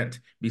just the rent,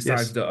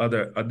 besides Yes. the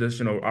other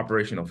additional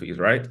operational fees,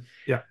 right?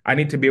 Yeah. I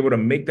need to be able to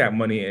make that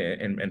money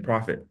and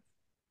profit.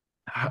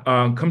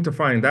 Come to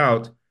find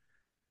out,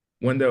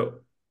 when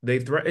they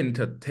threatened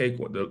to take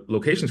the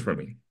locations from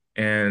me,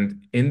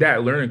 and in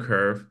that learning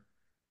curve,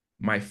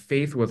 my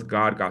faith with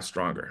God got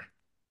stronger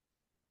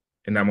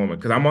in that moment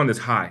because I'm on this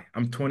high.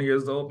 I'm 20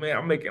 years old, man.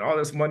 I'm making all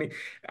this money.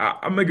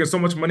 I'm making so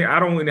much money. I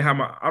don't even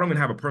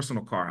have a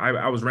personal car.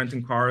 I was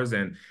renting cars,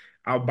 and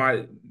I'll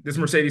buy this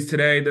Mercedes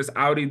today, this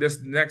Audi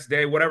this next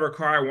day, whatever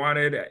car I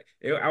wanted.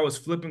 I was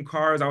flipping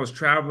cars. I was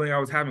traveling. I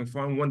was having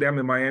fun. One day I'm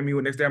in Miami.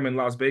 The next day I'm in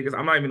Las Vegas.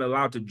 I'm not even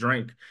allowed to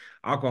drink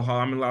alcohol.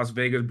 I'm in Las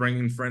Vegas,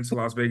 bringing friends to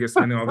Las Vegas,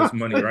 spending all this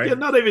money, You're right?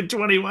 not even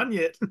 21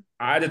 yet.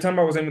 At the time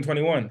I was even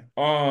 21.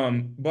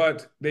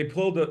 But they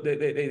pulled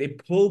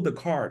the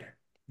card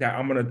that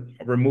I'm gonna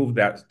remove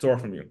that store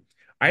from you.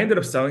 I ended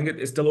up selling it.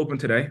 It's still open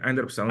today. I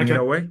ended up selling it Okay.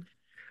 away.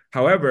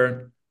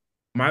 However,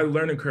 my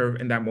learning curve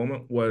in that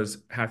moment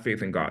was have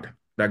faith in God,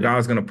 that Yeah.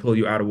 God's gonna pull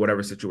you out of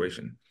whatever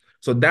situation.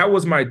 So that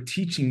was my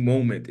teaching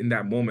moment in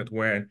that moment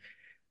when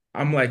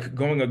I'm like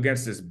going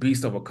against this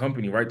beast of a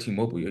company, right?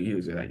 T-Mobile.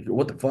 You're like,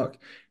 what the fuck?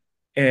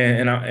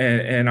 And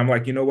I'm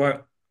like, you know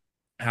what?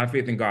 Have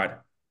faith in God.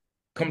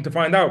 Come to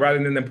find out,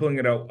 rather than them pulling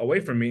it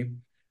away from me,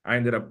 I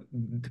ended up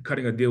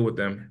cutting a deal with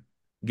them,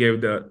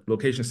 gave the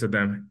locations to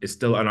them. It's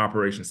still in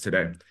operations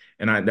today.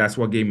 And that's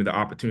what gave me the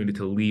opportunity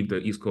to leave the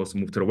East Coast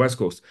and move to the West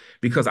Coast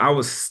because I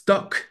was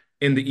stuck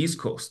in the East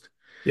Coast.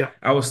 Yeah.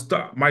 I was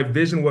stuck. My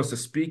vision was to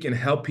speak and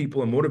help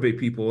people and motivate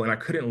people, and I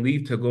couldn't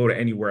leave to go to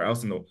anywhere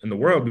else in the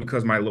world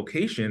because my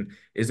location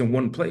is in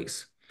one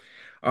place.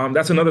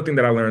 That's another thing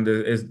that I learned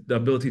is the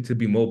ability to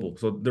be mobile.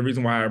 So the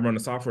reason why I run a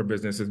software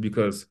business is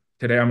because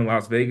today I'm in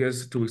Las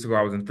Vegas. 2 weeks ago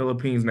I was in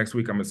Philippines. Next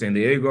week I'm in San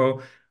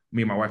Diego.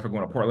 Me and my wife are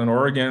going to Portland,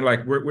 Oregon.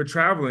 Like we're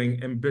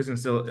traveling and business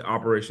still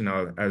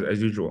operational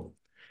as usual.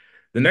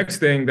 The next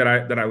thing that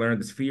I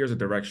learned is fear is a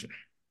direction.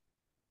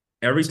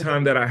 Every So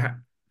time that I have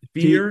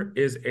fear. fear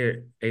is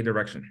a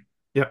direction.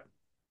 Yeah.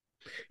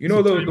 You So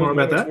know tell me more those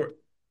about moments that.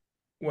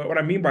 where what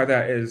I mean by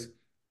that is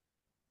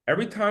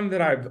every time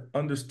that I've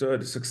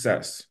understood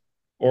success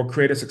or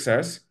created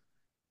success,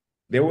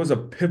 there was a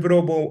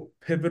pivotal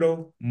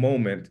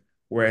moment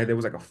where there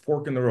was like a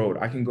fork in the road.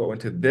 I can go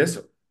into this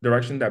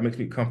direction that makes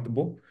me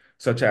comfortable,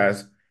 such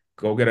as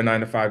go get a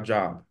 9 to 5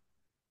 job,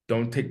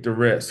 don't take the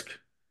risk.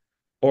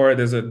 Or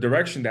there's a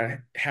direction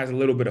that has a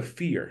little bit of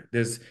fear.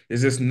 There's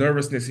this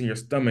nervousness in your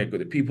stomach, or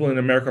the people in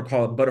America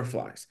call it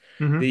butterflies.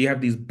 That Hmm. you have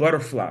these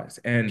butterflies,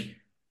 and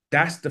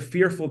that's the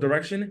fearful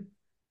direction.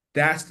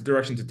 That's the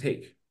direction to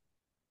take.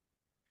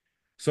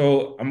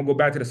 So I'm gonna go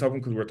back to the cell phone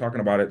because we were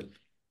talking about it.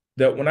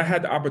 That when I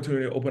had the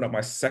opportunity to open up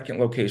my second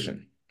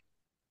location,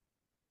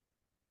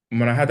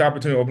 when I had the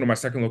opportunity to open up my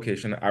second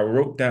location, I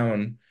wrote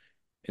down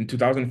in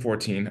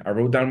 2014, I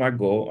wrote down my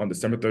goal on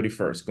December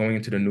 31st, going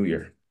into the new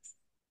year.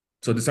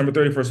 So December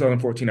 31st,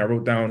 2014, I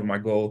wrote down my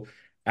goal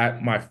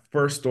at my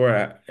first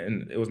store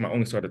and it was my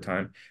only store at the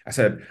time. I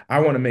said, I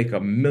want to make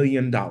 $1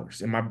 million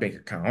in my bank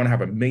account. I want to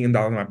have $1 million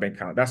in my bank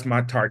account. That's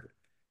my target.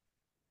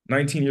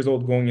 19 years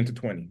old going into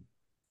 20.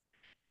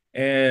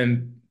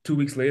 And 2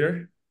 weeks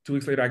later, 2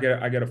 weeks later,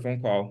 I get a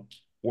phone call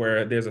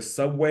where there's a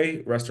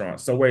Subway restaurant.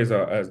 Subway is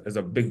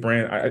a big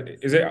brand.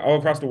 Is it all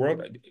across the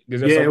world?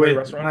 Is there Yeah, Subway we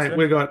restaurants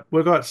mate, here?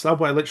 we got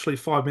Subway literally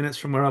 5 minutes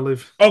from where I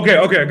live. Okay,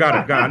 okay,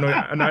 got it, got it.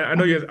 I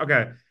know you.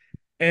 Okay,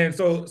 and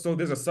so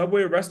there's a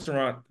Subway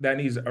restaurant that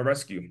needs a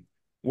rescue,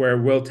 where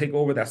we'll take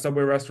over that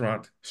Subway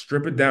restaurant,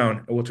 strip it down,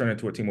 and we'll turn it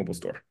into a T-Mobile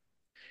store.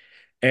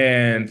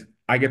 And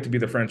I get to be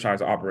the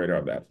franchise operator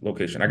of that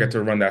location. I get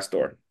to run that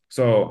store.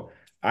 So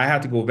I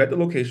had to go vet the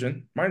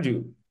location. Mind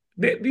you,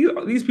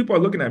 these people are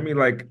looking at me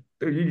like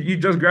you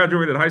just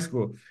graduated high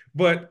school.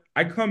 But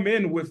I come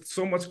in with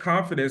so much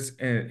confidence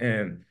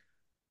and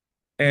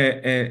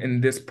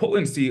this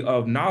potency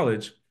of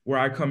knowledge where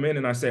I come in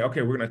and I say,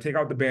 okay, we're going to take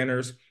out the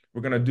banners.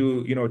 We're going to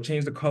do,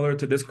 change the color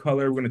to this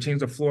color. We're going to change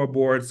the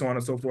floorboard, so on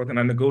and so forth. And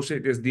I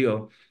negotiate this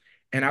deal.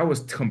 And I was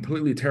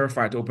completely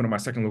terrified to open up my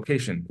second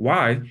location.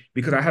 Why?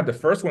 Because I had the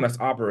first one that's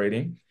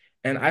operating.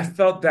 And I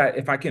felt that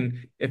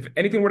if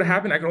anything were to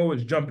happen, I can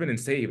always jump in and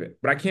save it.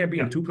 But I can't be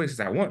in Yeah, two places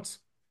at once.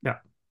 yeah,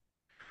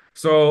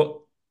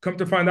 So come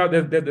to find out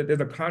that there's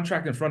a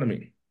contract in front of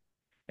me.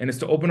 And it's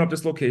to open up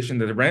this location.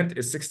 The rent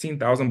is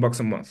 16,000 bucks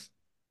a month.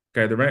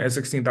 Okay, the rent is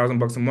 16,000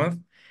 bucks a month.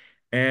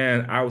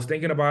 And I was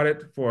thinking about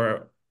it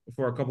for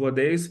a couple of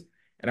days.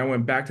 And I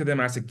went back to them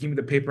and I said, give me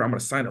the paper. I'm gonna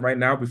sign it right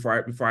now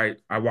before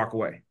I walk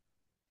away.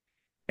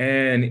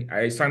 And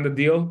I signed the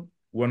deal.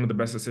 One of the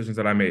best decisions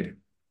that I made.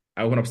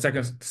 I opened up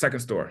second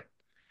store.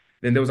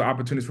 Then there was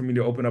opportunities for me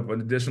to open up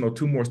an additional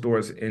two more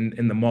stores in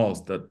the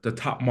malls, the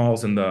top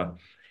malls in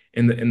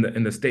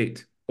the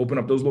state. Open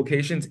up those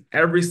locations.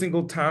 Every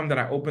single time that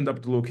I opened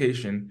up the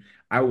location,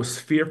 I was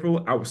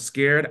fearful, I was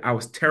scared, I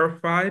was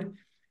terrified,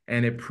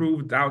 and it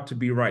proved out to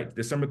be right.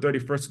 December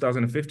 31st,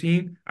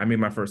 2015, I made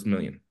my first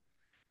million.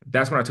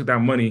 That's when I took that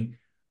money.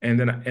 And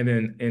then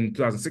in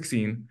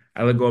 2016,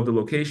 I let go of the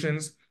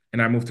locations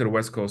and I moved to the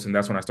West Coast. And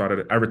that's when I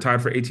started. I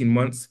retired for 18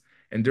 months.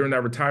 And during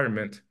that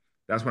retirement,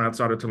 that's when I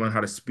started to learn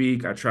how to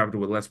speak. I traveled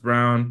with Les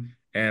Brown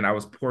and I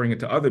was pouring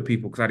into other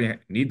people because I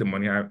didn't need the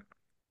money.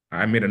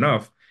 I made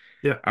enough.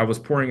 yeah. I was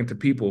pouring into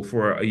people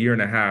for a year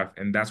and a half.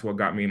 And that's what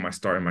got me my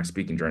start in my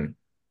speaking journey.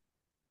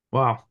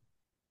 Wow.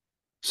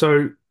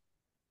 So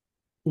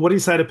what do you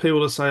say to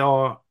people to say,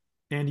 oh,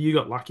 Andy, you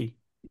got lucky.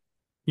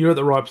 You're at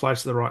the right place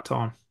at the right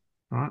time.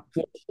 Right?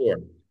 For sure.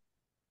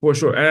 For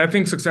sure. And I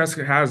think success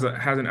has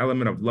an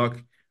element of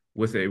luck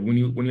with it. When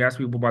you ask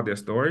people about their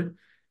story,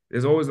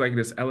 there's always like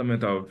this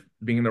element of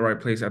being in the right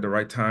place at the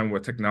right time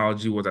where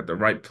technology was at the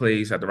right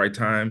place at the right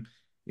time.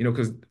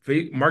 Because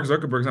Mark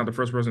Zuckerberg's not the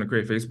first person to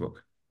create Facebook,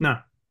 No,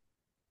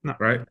 no.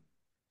 right?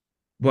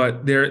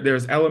 But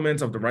there's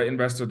elements of the right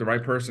investor, the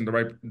right person,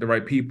 the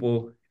right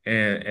people,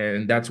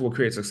 and that's what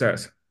creates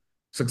success.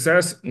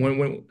 Success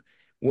when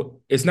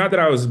it's not that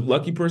I was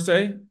lucky per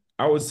se,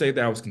 I would say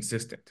that I was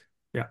consistent.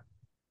 Yeah.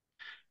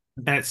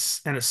 And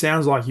it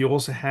sounds like you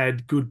also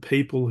had good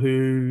people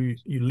who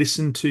you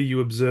listened to, you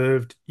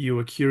observed, you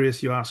were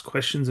curious, you asked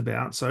questions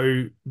about.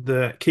 So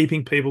the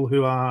keeping people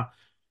who are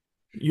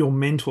your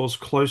mentors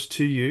close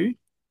to you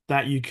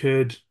that you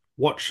could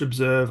watch,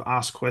 observe,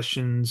 ask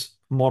questions,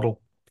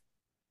 model.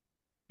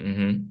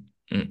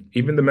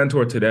 Even the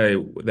mentor today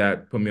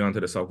that put me onto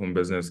the cell phone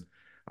business,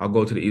 I'll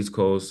go to the East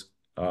Coast.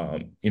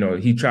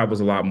 He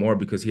travels a lot more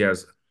because he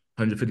has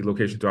 150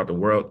 locations throughout the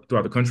world,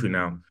 throughout the country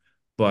now.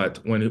 But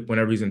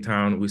whenever he's in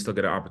town, we still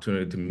get an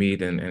opportunity to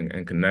meet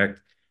and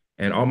connect.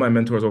 And all my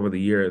mentors over the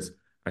years,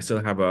 I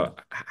still have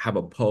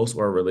a pulse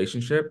or a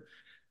relationship.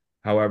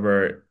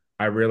 However,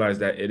 I realize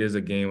that it is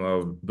a game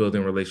of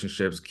building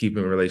relationships,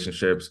 keeping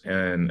relationships,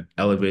 and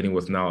elevating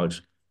with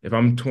knowledge. If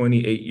I'm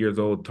 28 years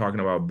old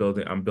talking about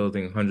I'm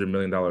building $100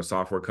 million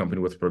software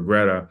company with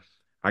Progretta,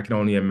 I can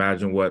only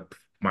imagine what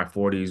my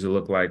 40s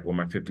look like, what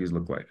my 50s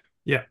look like.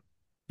 Yeah.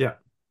 Yeah.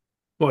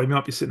 Well, you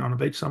might be sitting on a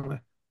beach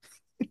somewhere.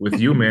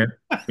 With you, man,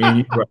 me and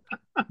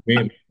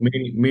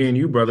you, me and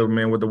you, brother,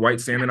 man, with the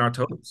white sand in our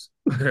toes.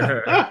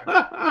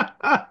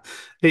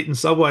 Eating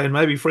Subway and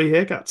maybe free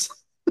haircuts.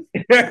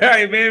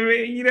 Hey, man,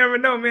 you never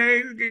know,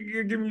 man.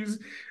 Give me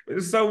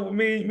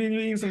me and you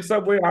eating some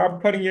Subway. I'm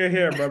cutting your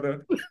hair,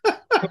 brother.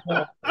 Come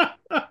on.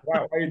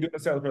 Why are you doing a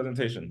sales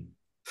presentation?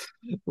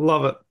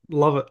 Love it.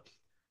 Love it.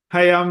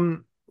 Hey,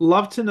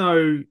 love to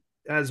know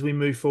as we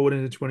move forward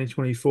into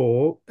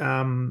 2024.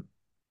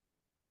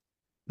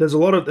 There's a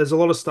lot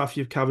of stuff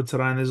you've covered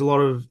today, and there's a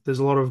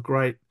lot of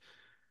great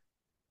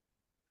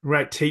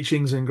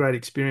teachings and great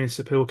experience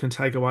that people can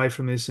take away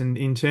from this. And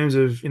in terms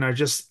of,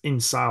 just in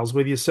sales,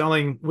 whether you're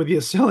selling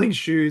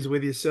shoes,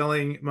 whether you're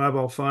selling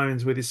mobile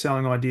phones, whether you're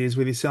selling ideas,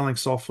 whether you're selling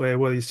software,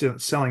 whether you're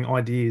selling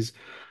ideas,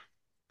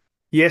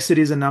 yes, it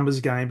is a numbers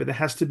game, but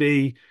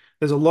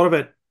there's a lot of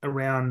it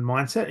around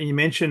mindset. And you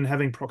mentioned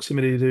having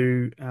proximity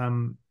to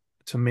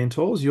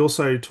mentors. You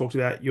also talked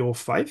about your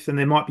faith, and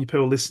there might be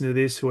people listening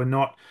to this who are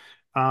not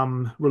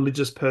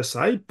religious per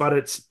se, but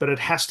it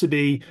has to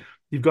be.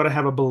 You've got to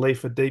have a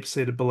belief, a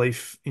deep-seated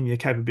belief in your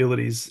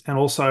capabilities, and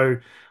also,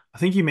 I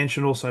think you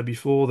mentioned also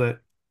before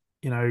that,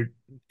 you know,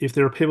 if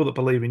there are people that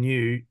believe in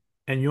you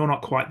and you're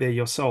not quite there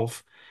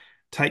yourself,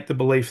 take the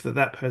belief that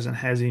that person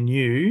has in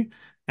you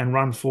and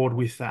run forward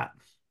with that.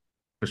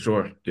 For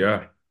sure.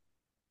 Yeah.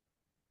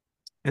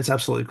 It's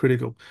absolutely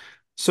critical.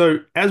 So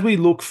as we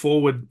look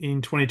forward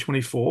in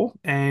 2024,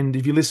 and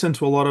if you listen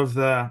to a lot of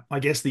the, I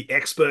guess, the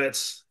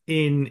experts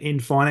in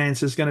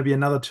finance, is going to be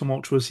another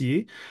tumultuous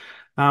year.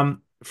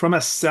 From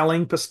a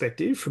selling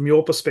perspective, from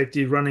your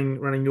perspective,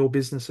 running your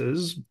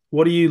businesses,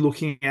 what are you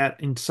looking at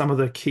in some of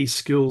the key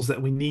skills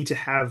that we need to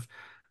have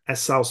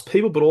as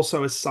salespeople, but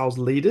also as sales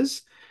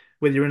leaders?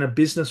 Whether you're in a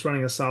business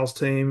running a sales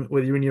team,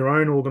 whether you're in your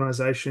own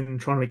organization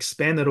trying to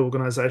expand that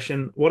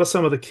organization, what are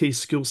some of the key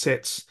skill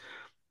sets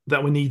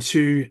that we need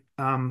to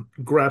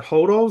grab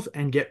hold of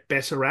and get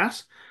better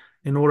at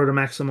in order to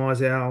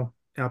maximize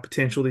our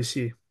potential this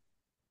year?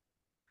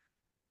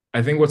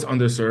 I think what's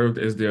underserved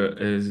is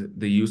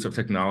the use of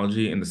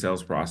technology in the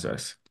sales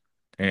process.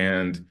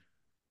 And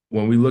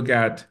when we look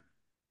at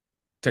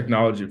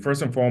technology,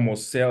 first and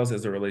foremost, sales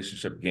is a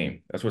relationship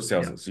game. That's what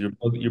sales Yeah, is. So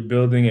you're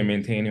building and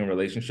maintaining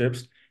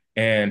relationships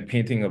and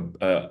painting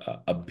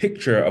a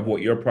picture of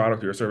what your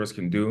product or your service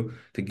can do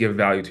to give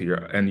value to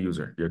your end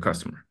user, your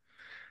customer.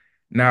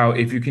 Now,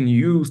 if you can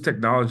use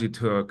technology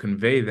to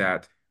convey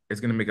that, it's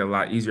going to make it a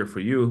lot easier for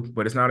you,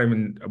 but it's not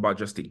even about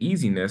just the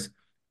easiness,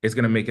 it's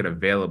going to make it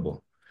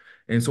available.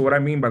 And so what I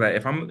mean by that,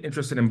 if I'm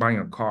interested in buying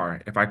a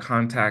car, if I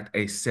contact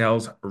a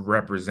sales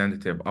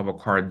representative of a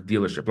car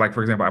dealership, like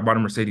for example, I bought a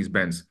Mercedes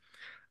Benz.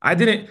 I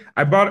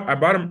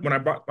bought him when I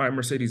bought my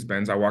Mercedes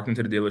Benz. I walked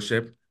into the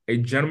dealership. A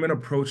gentleman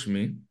approached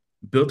me,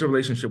 built a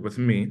relationship with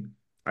me.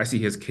 I see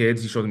his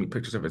kids. He showed me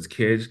pictures of his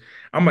kids.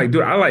 I'm like,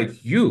 dude, I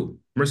like you.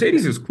 yeah,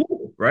 Mercedes is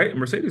cool, right?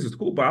 Mercedes is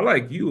cool, but I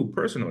like you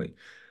personally.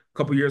 A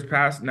couple years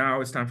passed.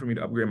 Now it's time for me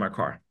to upgrade my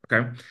car.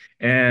 Okay.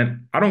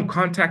 And I don't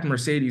contact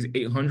Mercedes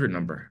 800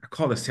 number. I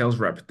call the sales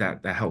rep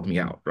that helped me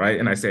out, right?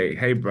 And I say,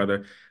 hey,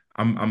 brother,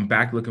 I'm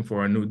back looking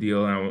for a new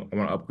deal and I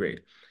want to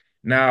upgrade.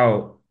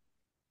 Now,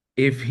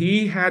 if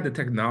he had the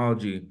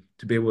technology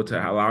to be able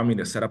to allow me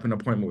to set up an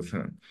appointment with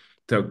him,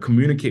 to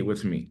communicate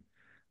with me,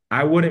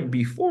 I wouldn't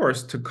be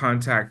forced to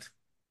contact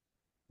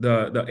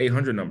the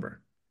 800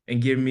 number and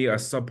give me a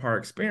subpar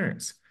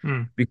experience.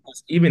 mm,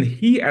 Because even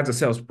he, as a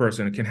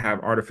salesperson, can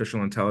have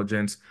artificial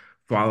intelligence,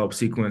 follow-up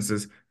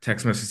sequences,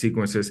 text message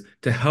sequences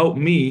to help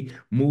me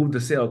move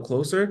the sale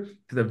closer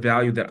to the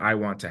value that I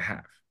want to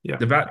have. yeah,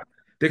 The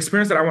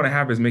experience that I want to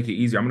have is make it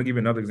easier. I'm going to give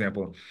you another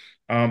example.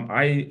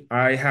 I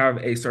have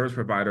a service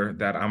provider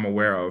that I'm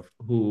aware of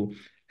who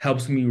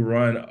helps me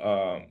run,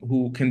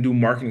 who can do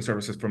marketing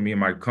services for me and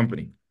my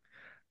company.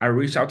 I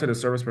reached out to the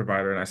service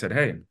provider and I said,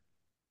 hey,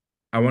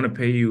 I want to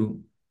pay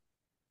you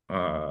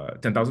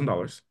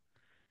 $10,000.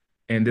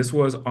 And this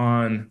was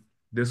on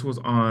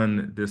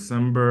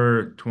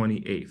December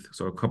 28th,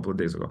 so a couple of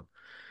days ago.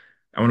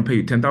 I want to pay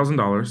you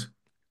 $10,000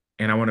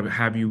 and I want to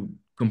have you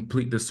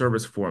complete the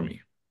service for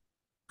me.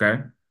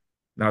 Okay.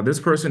 Now this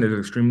person is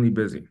extremely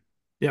busy.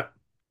 yeah,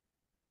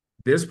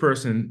 This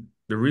person,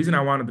 the reason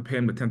I wanted to pay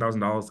him the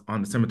 $10,000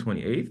 on December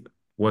 28th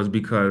was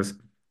because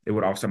it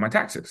would offset my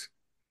taxes,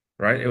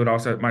 right? It would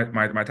offset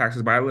my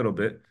taxes by a little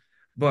bit.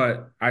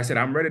 But I said,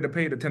 I'm ready to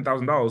pay the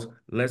 $10,000.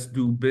 Let's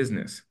do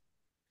business.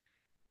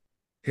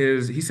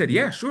 He said,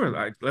 yeah, sure.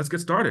 Like, let's get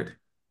started.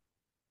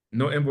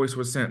 No invoice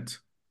was sent.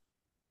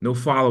 No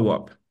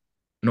follow-up,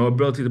 no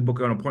ability to book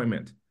an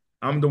appointment.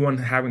 I'm the one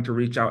having to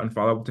reach out and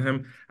follow up to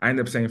him. I end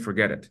up saying,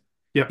 forget it.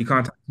 yeah, He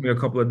contacts me a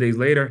couple of days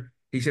later.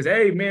 He says,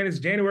 hey, man, it's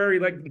January.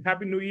 Like,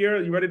 Happy New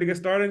Year. You ready to get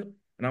started?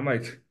 And I'm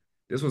like,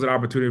 this was an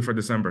opportunity for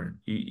December.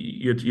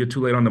 You're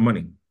too late on the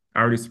money.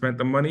 I already spent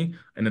the money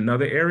in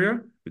another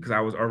area because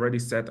I was already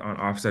set on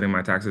offsetting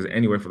my taxes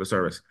anyway for the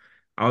service.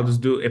 I'll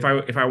just do if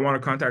I want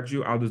to contact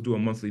you, I'll just do a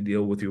monthly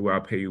deal with you where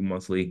I'll pay you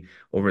monthly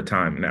over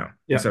time now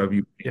yeah, instead of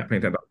you yeah,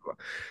 paying $10,000.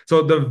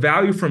 So the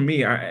value for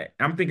me,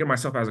 I'm thinking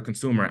myself as a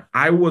consumer.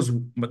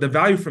 But the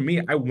value for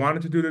me, I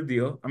wanted to do the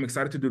deal. I'm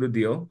excited to do the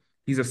deal.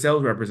 He's a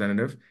sales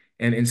representative.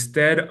 And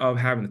instead of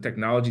having the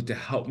technology to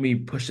help me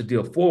push the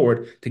deal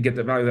forward to get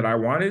the value that I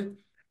wanted,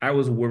 I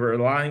was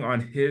relying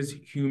on his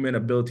human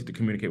ability to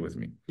communicate with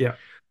me. yeah.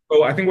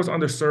 So I think what's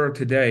underserved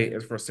today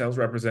is for sales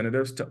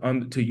representatives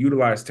to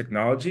utilize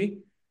technology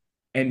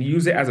and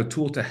use it as a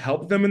tool to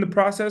help them in the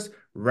process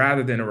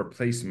rather than a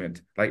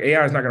replacement. Like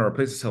AI is not going to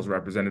replace a sales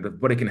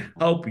representative, but it can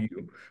help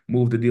you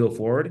move the deal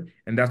forward.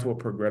 And that's what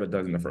Progretta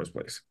does in the first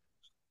place.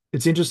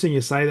 It's interesting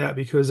you say that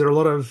because there are a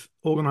lot of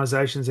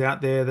organizations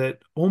out there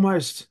that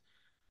almost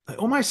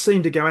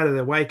seem to go out of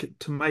their way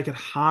to make it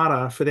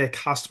harder for their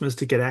customers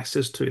to get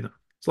access to them.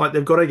 It's like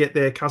they've got to get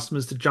their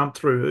customers to jump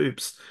through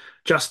hoops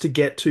just to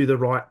get to the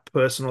right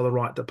person or the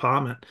right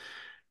department.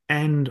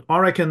 And I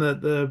reckon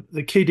that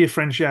the key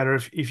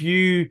differentiator, if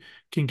you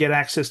can get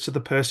access to the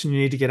person you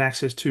need to get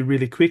access to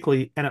really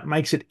quickly, and it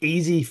makes it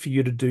easy for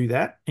you to do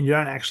that, and you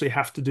don't actually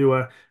have to do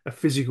a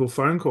physical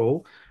phone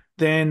call,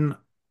 then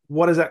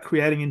what is that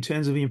creating in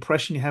terms of the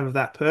impression you have of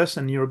that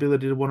person, your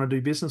ability to want to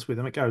do business with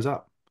them? It goes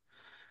up.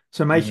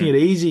 So making Mhm.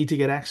 it easy to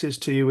get access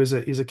to you is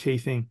a key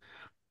thing.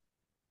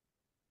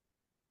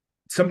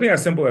 Something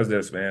as simple as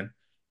this, man.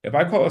 If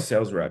I call a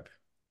sales rep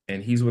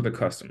and he's with a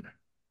customer,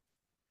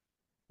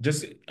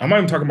 just I'm not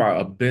even talking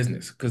about a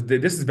business because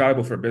this is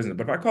valuable for a business.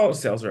 But if I call a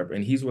sales rep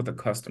and he's with a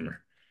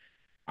customer,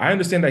 I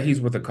understand that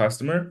he's with a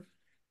customer,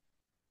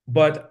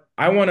 but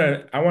I want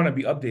to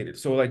be updated.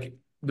 So like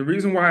the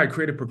reason why I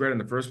created Progress in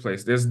the first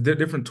place, there's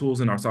different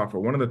tools in our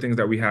software. One of the things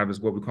that we have is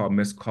what we call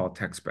missed call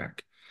text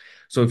back.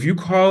 So if you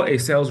call a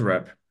sales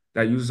rep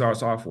that uses our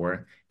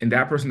software and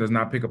that person does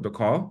not pick up the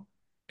call,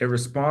 it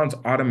responds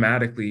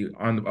automatically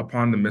on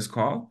upon the missed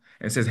call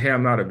and says, "Hey,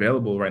 I'm not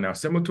available right now."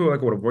 Similar to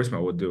like what a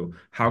voicemail would do.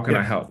 How can I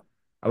Yeah, help?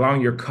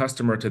 Allowing your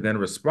customer to then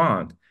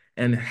respond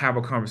and have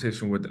a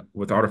conversation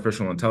with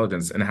artificial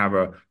intelligence and have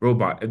a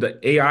robot. If the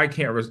AI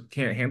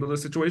can't handle the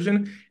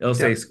situation, it'll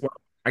say, yeah, "Well,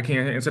 I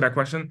can't answer that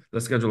question.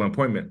 Let's schedule an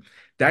appointment."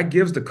 That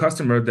gives the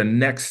customer the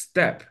next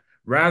step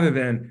rather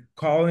than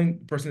calling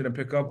the person didn't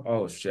pick up.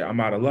 Oh shit,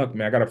 I'm out of luck,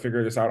 man. I gotta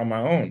figure this out on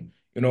my own.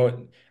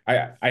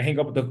 I hang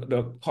up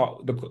the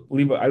call,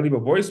 I leave a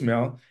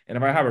voicemail, and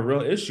if I have a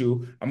real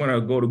issue, I'm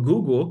gonna go to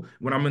Google.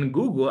 When I'm in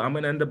Google, I'm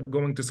gonna end up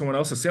going to someone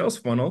else's sales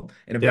funnel,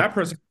 and if yeah, that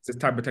person has this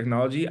type of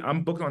technology,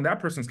 I'm booked on that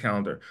person's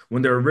calendar.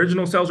 When the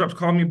original sales reps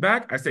call me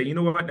back, I say, you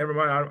know what, never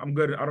mind, I'm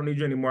good. I don't need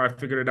you anymore. I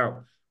figured it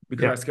out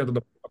because I yeah. scheduled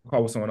a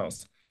call with someone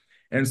else.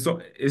 And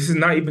so this is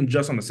not even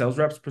just on the sales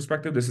reps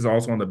perspective. This is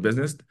also on the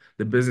business.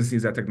 The business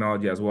needs that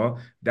technology as well.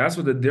 That's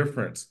what the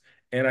difference.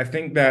 And I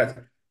think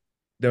that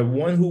the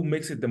one who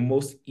makes it the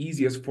most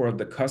easiest for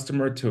the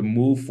customer to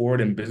move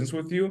forward in business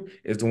with you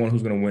is the one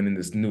who's going to win in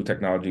this new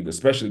technology,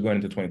 especially going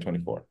into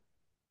 2024.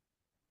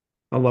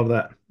 I love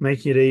that.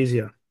 Making it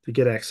easier to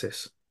get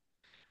access.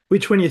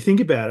 Which, when you think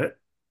about it,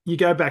 you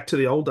go back to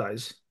the old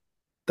days.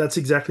 That's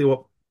exactly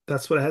what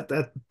that's what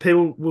that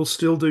people will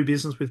still do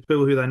business with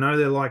people who they know,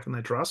 they like, and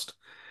they trust.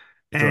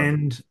 Sure.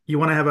 And you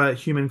want to have a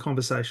human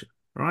conversation,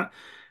 right?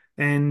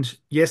 And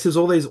yes, there's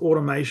all these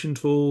automation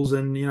tools,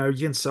 and you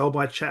can sell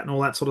by chat and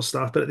all that sort of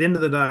stuff. But at the end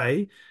of the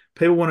day,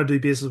 people want to do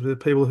business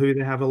with people who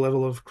they have a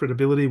level of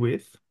credibility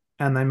with,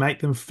 and they make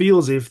them feel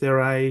as if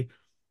they're a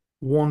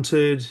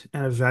wanted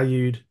and a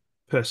valued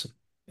person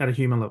at a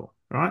human level,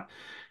 right?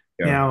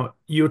 Yeah. Now,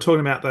 you were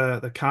talking about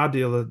the car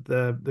dealer,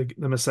 the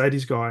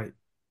Mercedes guy.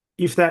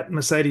 If that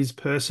Mercedes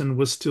person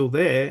was still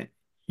there,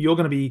 you're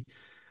going to be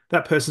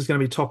that person's going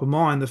to be top of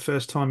mind the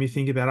first time you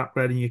think about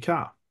upgrading your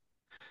car.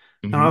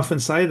 And I Hmm. often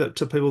say that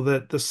to people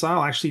that the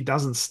sale actually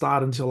doesn't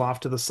start until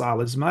after the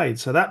sale is made.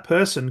 So that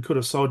person could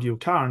have sold you a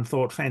car and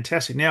thought,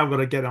 fantastic, now I've got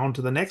to get on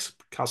to the next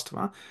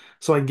customer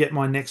so I can get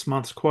my next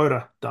month's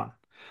quota done.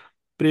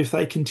 But if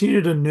they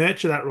continue to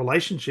nurture that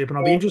relationship, and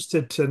I'll be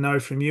interested to know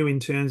from you in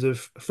terms of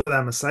for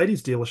that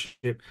Mercedes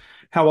dealership,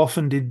 how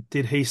often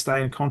did he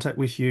stay in contact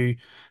with you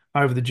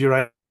over the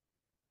duration of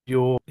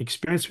your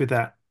experience with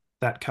that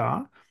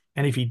car?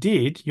 And if he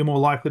did, you're more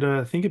likely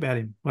to think about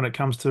him when it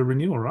comes to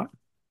renewal, right?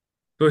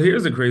 So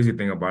here's the crazy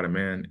thing about it,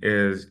 man,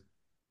 is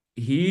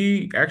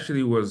he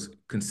actually was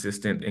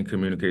consistent in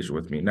communication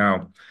with me.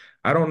 Now,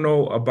 I don't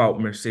know about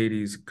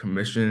Mercedes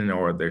commission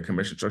or their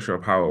commission structure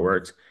of how it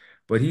works,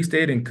 but he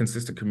stayed in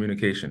consistent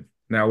communication.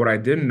 Now, what I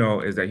didn't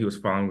know is that he was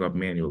following up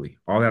manually.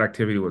 All that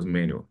activity was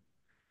manual.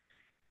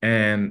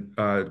 And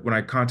when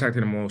I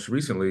contacted him most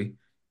recently,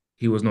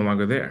 he was no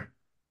longer there.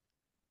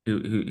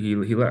 He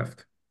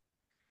left.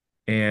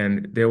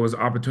 And there was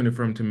opportunity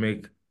for him to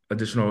make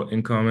additional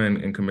income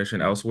and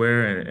commission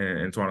elsewhere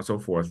and so on and so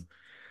forth.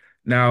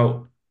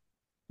 Now,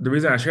 the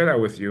reason I share that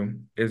with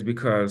you is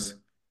because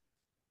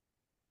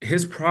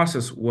his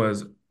process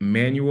was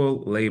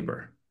manual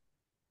labor.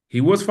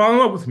 He was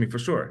following up with me for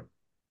sure.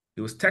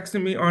 He was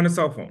texting me on his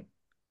cell phone.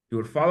 He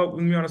would follow up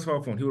with me on his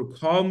cell phone. He would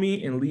call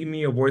me and leave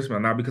me a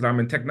voicemail. Now, because I'm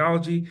in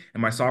technology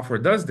and my software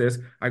does this,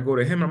 I go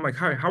to him. I'm like,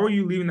 "Hi, how are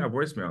you leaving that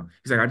voicemail?"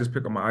 He's like, "I just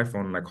pick up my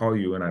iPhone and I call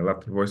you and I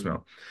left the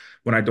voicemail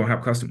when I don't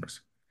have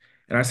customers."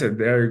 And I said,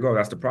 there you go.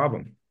 That's the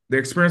problem. The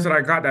experience that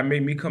I got that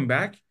made me come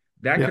back,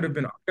 that Yeah. could have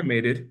been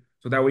automated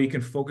so that way you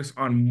can focus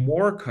on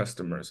more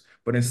customers.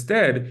 But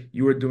instead,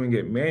 you were doing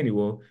it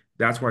manual.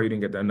 That's why you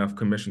didn't get enough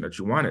commission that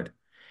you wanted.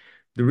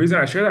 The reason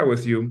I share that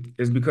with you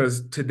is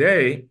because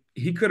today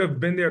he could have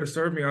been there to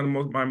serve me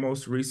on my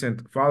most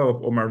recent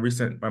follow-up or my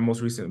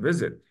most recent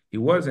visit. He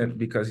wasn't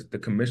because the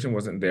commission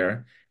wasn't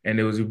there, and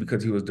it was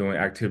because he was doing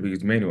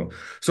activities manual.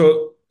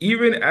 So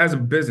even as a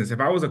business, if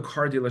I was a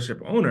car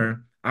dealership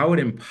owner, I would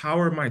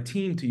empower my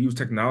team to use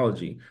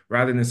technology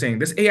rather than saying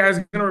this AI is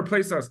going to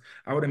replace us.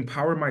 I would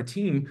empower my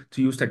team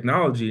to use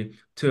technology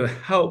to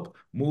help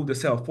move the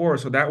sale forward.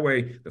 So that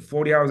way, the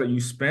 40 hours that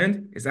you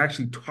spend is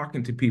actually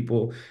talking to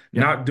people,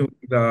 Yeah. not doing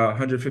the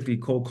 150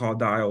 cold call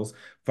dials,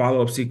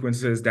 follow-up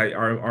sequences that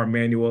are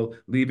manual,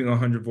 leaving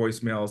 100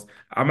 voicemails.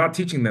 I'm not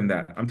teaching them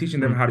that. I'm teaching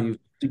them Mm. how to use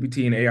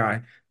GPT and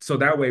AI. So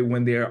that way,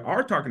 when they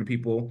are talking to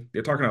people,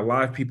 they're talking to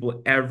live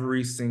people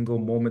every single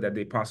moment that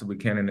they possibly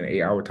can in an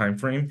 8-hour time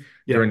frame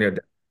Yeah. during their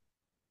day.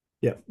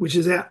 Yeah. Which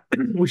is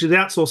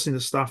outsourcing the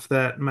stuff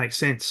that makes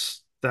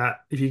sense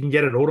that if you can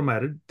get it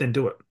automated, then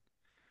do it.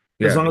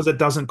 As Yeah. long as it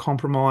doesn't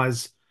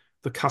compromise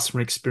the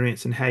customer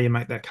experience and how you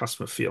make that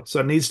customer feel.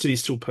 So it needs to be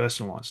still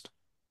personalized.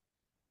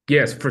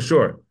 Yes, for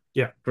sure.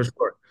 Yeah. For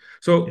sure.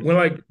 So Yeah. when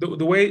like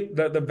the way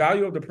the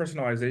value of the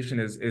personalization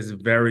is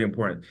very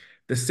important.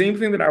 The same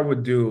thing that I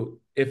would do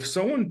if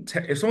someone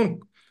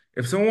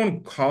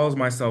calls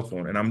my cell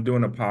phone and I'm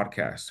doing a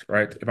podcast,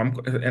 right? If I'm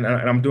and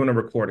I'm doing a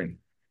recording,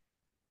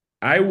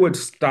 I would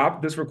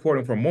stop this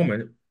recording for a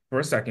moment, for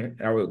a second,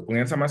 and I would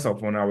glance at my cell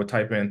phone and I would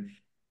type in,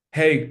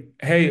 hey,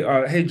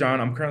 John,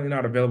 I'm currently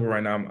not available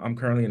right now. I'm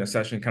currently in a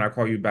session. Can I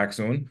call you back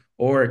soon?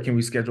 Or can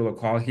we schedule a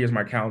call? Here's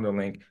my calendar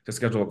link to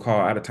schedule a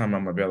call at a time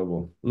I'm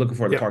available. Looking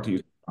forward to Yeah. talk to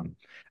you.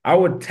 I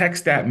would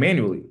text that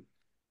manually.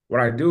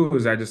 What I do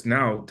is I just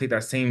now take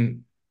that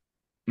same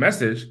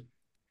message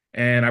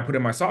and I put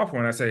in my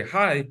software and I say,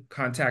 hi,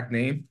 contact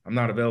name. I'm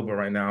not available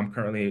right now. I'm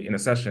currently in a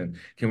session.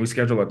 Can we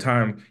schedule a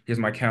time? Here's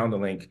my calendar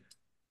link.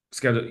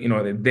 Schedule,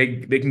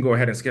 they can go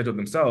ahead and schedule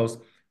themselves.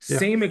 Yeah.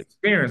 Same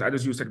experience. I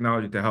just use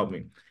technology to help me.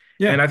 And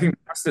Yeah. I think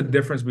that's the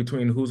difference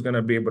between who's going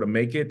to be able to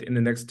make it in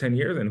the next 10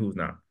 years and who's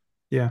not.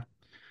 Yeah.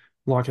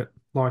 Like it.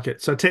 Like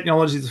it. So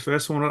technology is the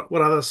first one.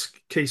 What other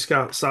key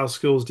sales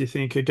skills do you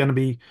think are going to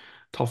be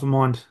top of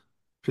mind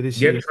for this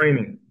Get year?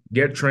 training.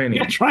 Get Yeah,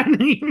 training.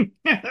 training.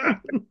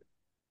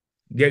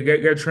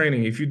 Get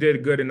training. If you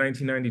did good in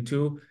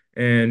 1992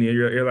 and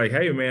you're like,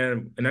 hey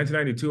man, in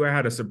 1992 I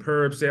had a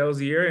superb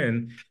sales year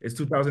and it's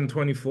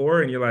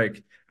 2024 and you're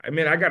like, I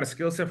mean, I got a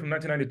skill set from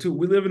 1992.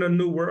 We live in a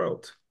new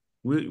world.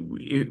 We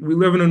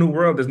live in a new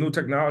world. There's new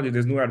technology,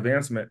 there's new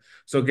advancement.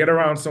 So get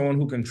around someone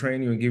who can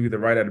train you and give you the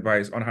right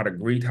advice on how to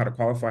greet, how to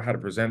qualify, how to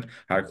present,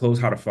 how to close,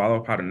 how to follow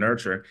up, how to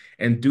nurture,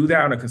 and do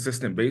that on a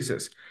consistent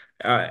basis.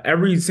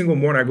 Every single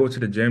morning I go to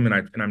the gym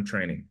and I'm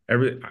training.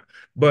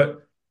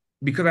 But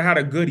because I had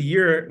a good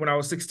year when I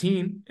was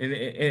 16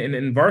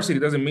 in varsity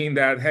doesn't mean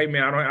that, hey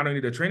man, I don't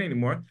need to train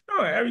anymore.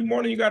 No, every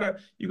morning you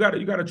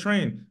gotta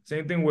train.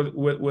 Same thing with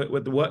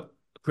what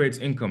creates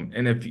income.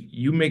 And if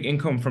you make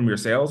income from your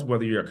sales,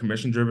 whether you're a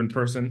commission driven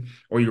person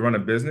or you run a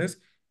business,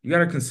 you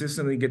gotta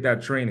consistently get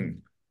that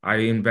training. I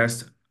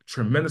invest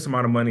tremendous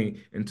amount of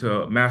money into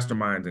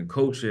masterminds and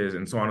coaches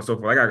and so on and so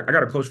forth. I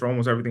got a coach for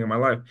almost everything in my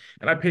life,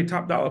 and I pay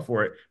top dollar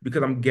for it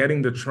because I'm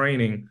getting the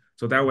training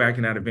so that way I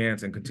can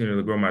advance and continue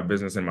to grow my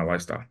business and my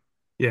lifestyle.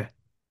 Yeah.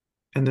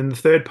 And then the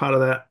third part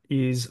of that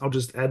is I'll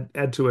just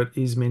add to it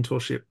is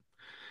mentorship.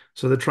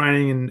 So the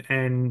training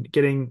and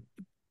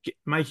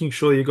making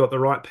sure you got the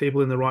right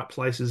people in the right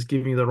places,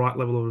 giving you the right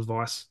level of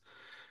advice.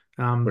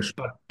 For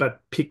sure. But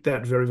pick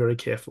that very, very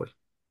carefully.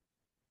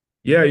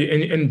 Yeah,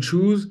 and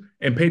choose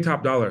and pay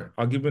top dollar.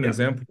 I'll give you an Yeah.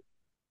 example.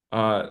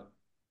 Uh,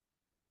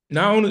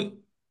 Not only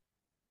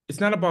it's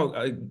not about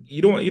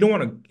you don't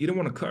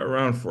want to cut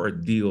around for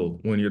a deal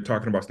when you're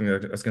talking about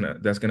something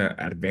that's gonna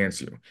advance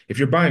you. If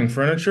you're buying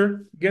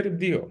furniture, get a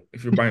deal.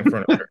 If you're buying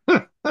furniture,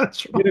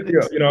 That's get a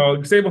deal.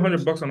 right. Save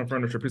 $100 on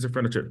a piece of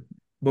furniture.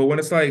 But when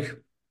it's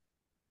like,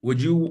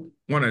 would you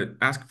want to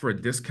ask for a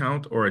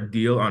discount or a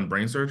deal on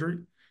brain surgery?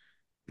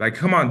 Like,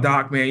 come on,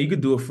 doc, man, you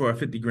could do it for a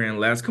 50 grand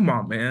less. Come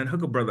on, man,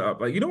 hook a brother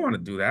up. Like, you don't want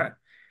to do that.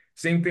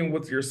 Same thing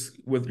with your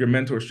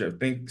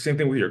mentorship. Same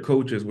thing with your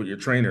coaches, with your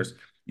trainers.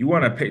 You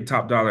want to pay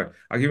top dollar.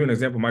 I'll give you an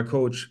example. My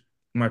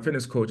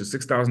fitness coach is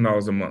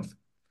 $6,000 a month.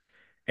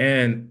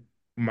 And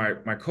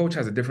my coach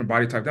has a different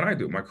body type than I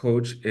do. My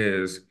coach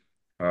is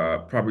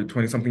probably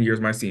 20 something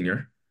years my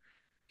senior.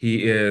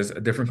 He is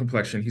a different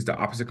complexion. He's the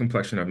opposite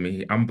complexion of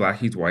me. I'm black,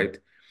 he's white.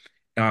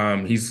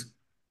 He's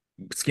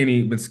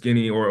been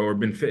skinny or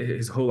been fit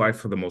his whole life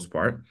for the most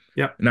part.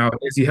 Yep. Now,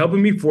 is he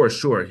helping me? For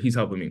sure, he's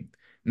helping me.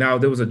 Now,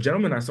 there was a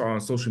gentleman I saw on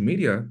social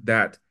media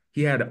that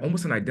he had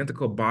almost an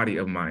identical body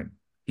of mine.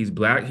 He's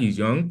black, he's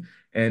young,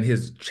 and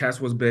his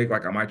chest was big,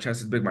 like my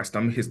chest is big,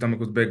 his stomach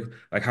was big,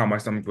 like how my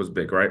stomach was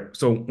big, right?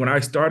 So when I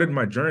started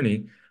my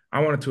journey,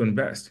 I wanted to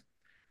invest.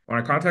 When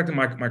I contacted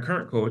my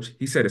current coach,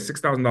 he said it's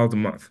 $6,000 a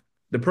month.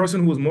 The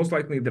person who was most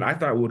likely that I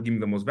thought would give me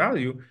the most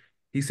value,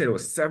 he said it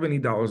was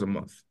 $70 a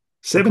month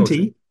for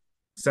coaching.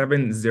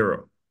 70,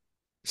 70.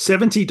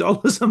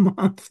 $70 a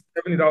month.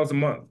 $70 a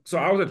month. So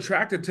I was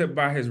attracted to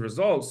by his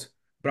results,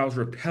 but I was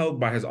repelled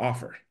by his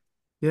offer.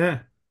 Yeah.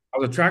 I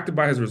was attracted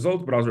by his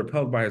results, but I was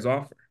repelled by his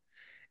offer.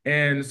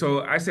 And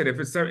so I said, if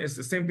it's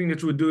the same thing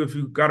that you would do if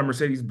you got a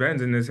Mercedes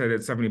Benz and they said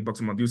it's $70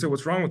 a month. You say,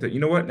 what's wrong with it? You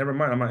know what? Never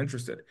mind. I'm not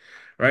interested.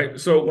 Right.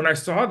 So when I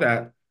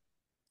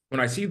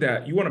see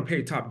that, you want to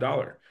pay top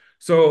dollar.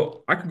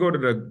 So I could go to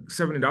the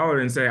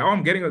 $70 and say, oh,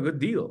 I'm getting a good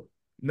deal.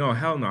 No,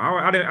 hell no.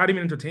 I didn't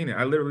even entertain it.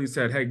 I literally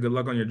said, hey, good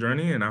luck on your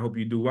journey and I hope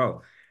you do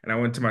well. And I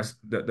went to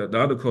the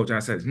other coach and I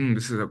said,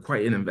 this is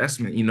quite an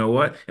investment. You know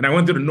what? And I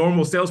went through the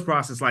normal sales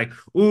process, like,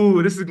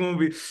 ooh, this is going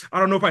to be, I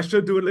don't know if I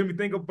should do it. Let me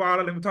think about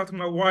it. Let me talk to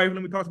my wife.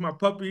 Let me talk to my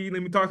puppy.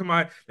 Let me talk to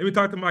my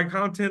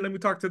accountant. Let me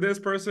talk to this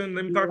person.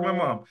 Let me talk to my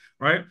mom.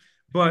 Right.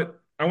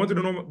 But I went through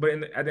the normal, but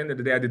at the end of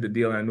the day, I did the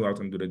deal and I knew I was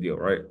going to do the deal.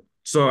 Right.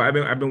 So I've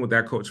been with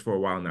that coach for a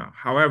while now.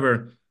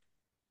 However,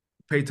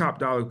 pay top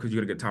dollar because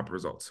you're gonna get top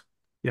results.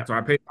 Yeah. So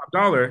I pay top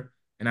dollar,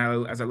 and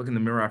as I look in the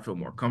mirror, I feel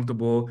more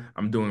comfortable.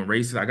 I'm doing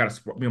races.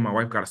 Me and my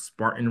wife got a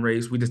Spartan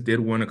race. We just did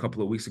one a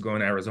couple of weeks ago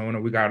in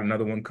Arizona. We got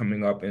another one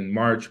coming up in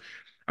March. You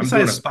I'm say a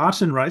doing a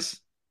Spartan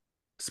race?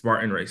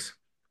 Spartan race,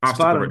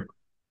 obstacle race.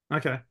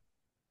 Spartan. Okay.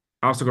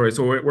 Obstacle race.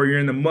 So where you're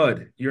in the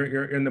mud,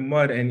 you're in the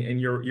mud and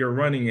you're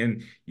running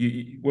and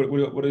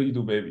what do you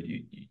do,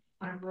 baby?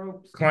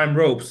 Climb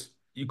ropes.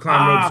 You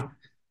climb ropes.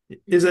 Ah,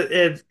 is it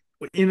Ed?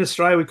 In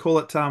Australia, we call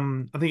it. I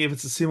think if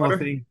it's a similar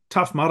Mudder? thing,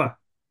 tough mudder.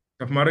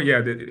 Tough Mudder?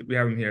 Yeah, we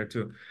have them here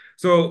too.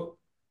 So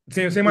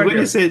same When you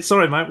idea. said,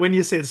 sorry, mate, when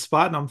you said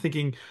Spartan, I'm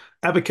thinking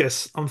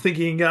abacus. I'm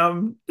thinking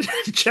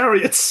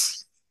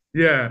chariots.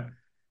 Yeah.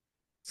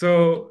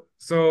 So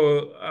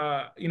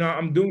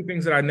I'm doing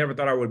things that I never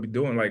thought I would be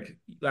doing. Like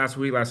last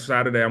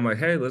Saturday, I'm like,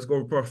 hey, let's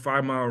go for a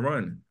 5 mile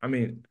run. I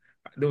mean,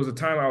 there was a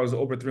time I was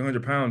over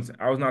 300 pounds.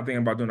 I was not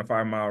thinking about doing a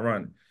 5 mile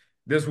run.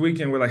 This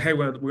weekend, we're like, hey,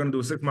 we're gonna do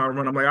a 6 mile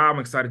run. I'm like, I'm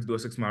excited to do a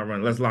 6 mile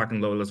run. Let's lock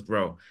and load, let's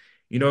grow.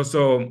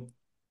 So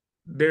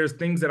there's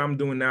things that I'm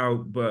doing now,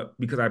 but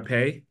because I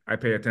pay Yeah,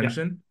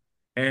 attention.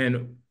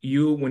 And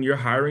when you're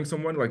hiring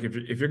someone, like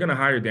if you're gonna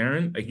hire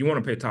Darren, like you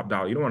want to pay top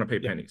dollar, you don't want to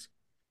pay yeah, pennies.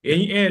 yeah,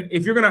 And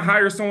if you're gonna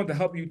hire someone to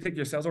help you take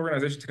your sales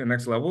organization to the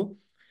next level,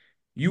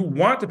 you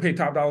want to pay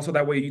top dollar so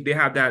that way they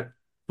have that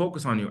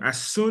focus on you. As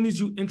soon as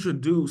you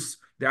introduce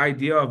the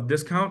idea of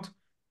discount,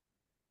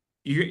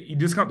 you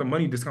discount the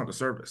money, you discount the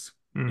service,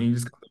 and mm, you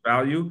discount the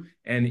value,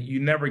 and you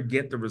never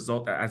get the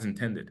result as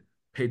intended.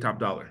 Pay top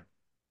dollar.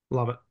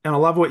 love it. And I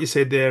love what you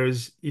said there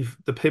is if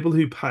the people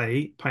who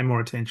pay more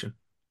attention,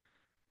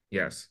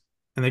 Yes.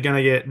 and you're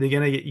gonna get the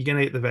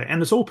value,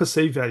 and it's all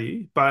perceived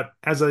value. But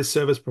as a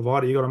service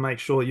provider, you got to make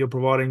sure that you're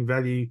providing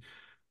value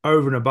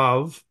over and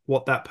above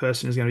what that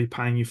person is going to be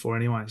paying you for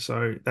anyway.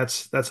 So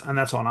that's on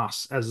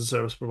us as a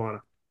service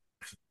provider.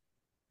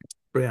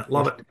 Brilliant, For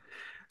love it. sure.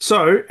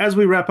 So as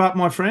we wrap up,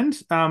 my friend,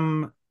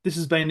 this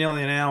has been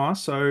nearly an hour.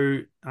 So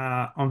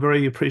I'm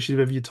very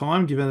appreciative of your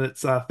time, given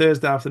it's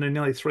Thursday afternoon,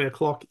 nearly 3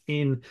 o'clock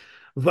in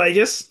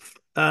Vegas.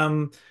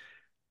 Um,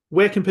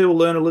 where can people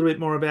learn a little bit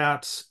more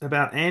about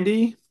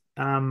Andy,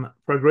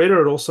 Progreda,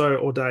 and also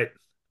Audate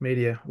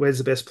Media? Where's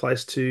the best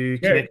place to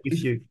Yeah. connect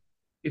with you?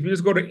 If you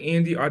just go to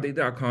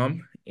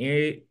andyaudate.com,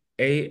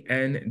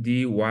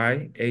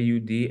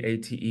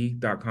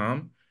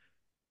 ANDYAUDATE.com,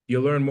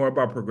 you'll learn more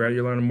about Progress.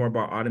 You'll learn more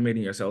about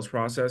automating your sales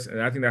process.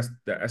 And I think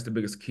that's the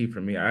biggest key for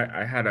me.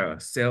 I had a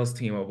sales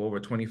team of over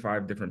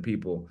 25 different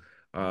people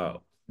uh,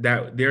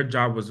 that their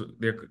job was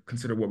they're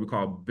considered what we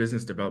call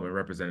business development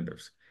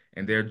representatives.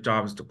 And their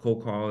job is to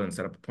cold call and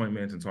set up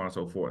appointments and so on and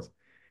so forth.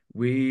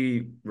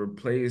 We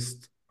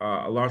replaced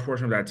a large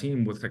portion of that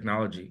team with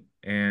technology.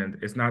 And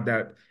it's not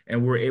that,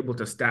 and we're able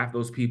to staff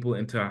those people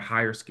into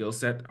higher skill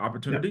set Yeah,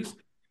 opportunities.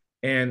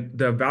 And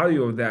the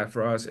value of that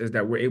for us is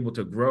that we're able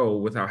to grow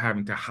without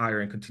having to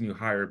hire and continue to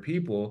hire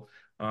people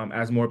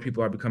as more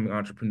people are becoming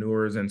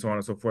entrepreneurs and so on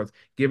and so forth,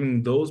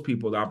 giving those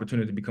people the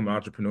opportunity to become an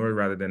entrepreneur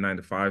rather than 9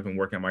 to 5 and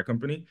work at my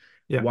company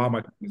yeah, while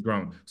my company's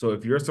growing. So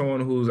if you're someone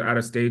who's at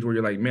a stage where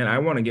you're like, man, I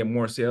want to get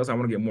more sales, I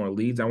want to get more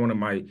leads, I want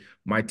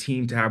my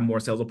team to have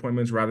more sales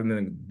appointments rather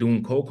than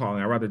doing cold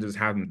calling, I'd rather just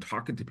have them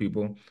talking to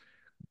people,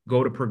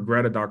 go to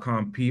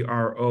progreda.com,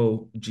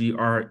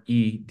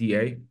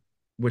 Progreda,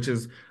 which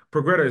is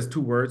Progreda is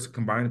 2 words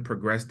combined,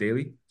 progress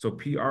daily. So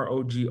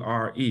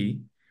PROGRE,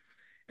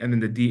 and then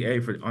the DA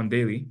for on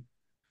daily,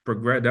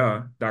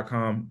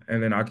 progreda.com.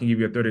 And then I can give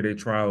you a 30-day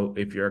trial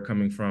if you're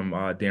coming from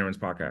Darren's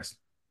podcast.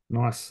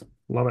 nice,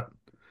 love it.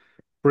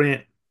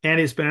 Brilliant.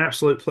 Andy, it's been an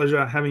absolute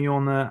pleasure having you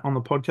on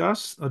the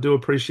podcast. I do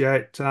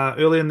appreciate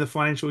early in the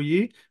financial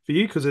year for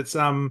you because it's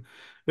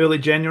early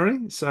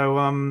January.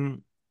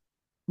 So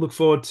look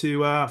forward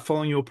to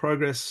following your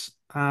progress,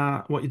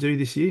 what you do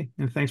this year.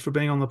 And thanks for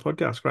being on the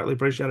podcast. Greatly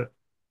appreciate it.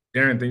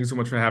 Darren, thank you so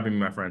much for having me,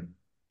 my friend.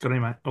 Good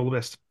evening, mate. All the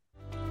best.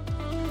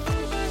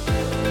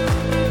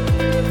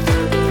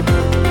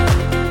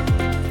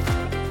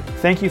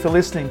 Thank you for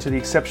listening to the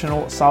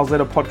Exceptional Sales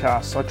Leader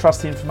podcast. I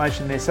trust the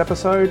information in this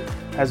episode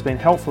has been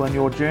helpful in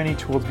your journey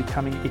towards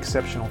becoming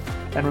exceptional.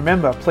 And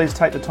remember, please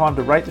take the time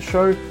to rate the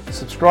show,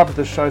 subscribe to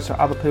the show so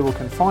other people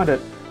can find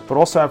it. But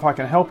also, if I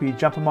can help you,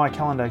 jump on my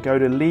calendar, go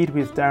to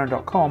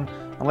leadwithdarren.com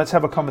and let's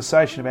have a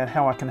conversation about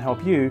how I can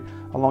help you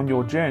along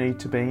your journey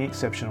to being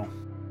exceptional.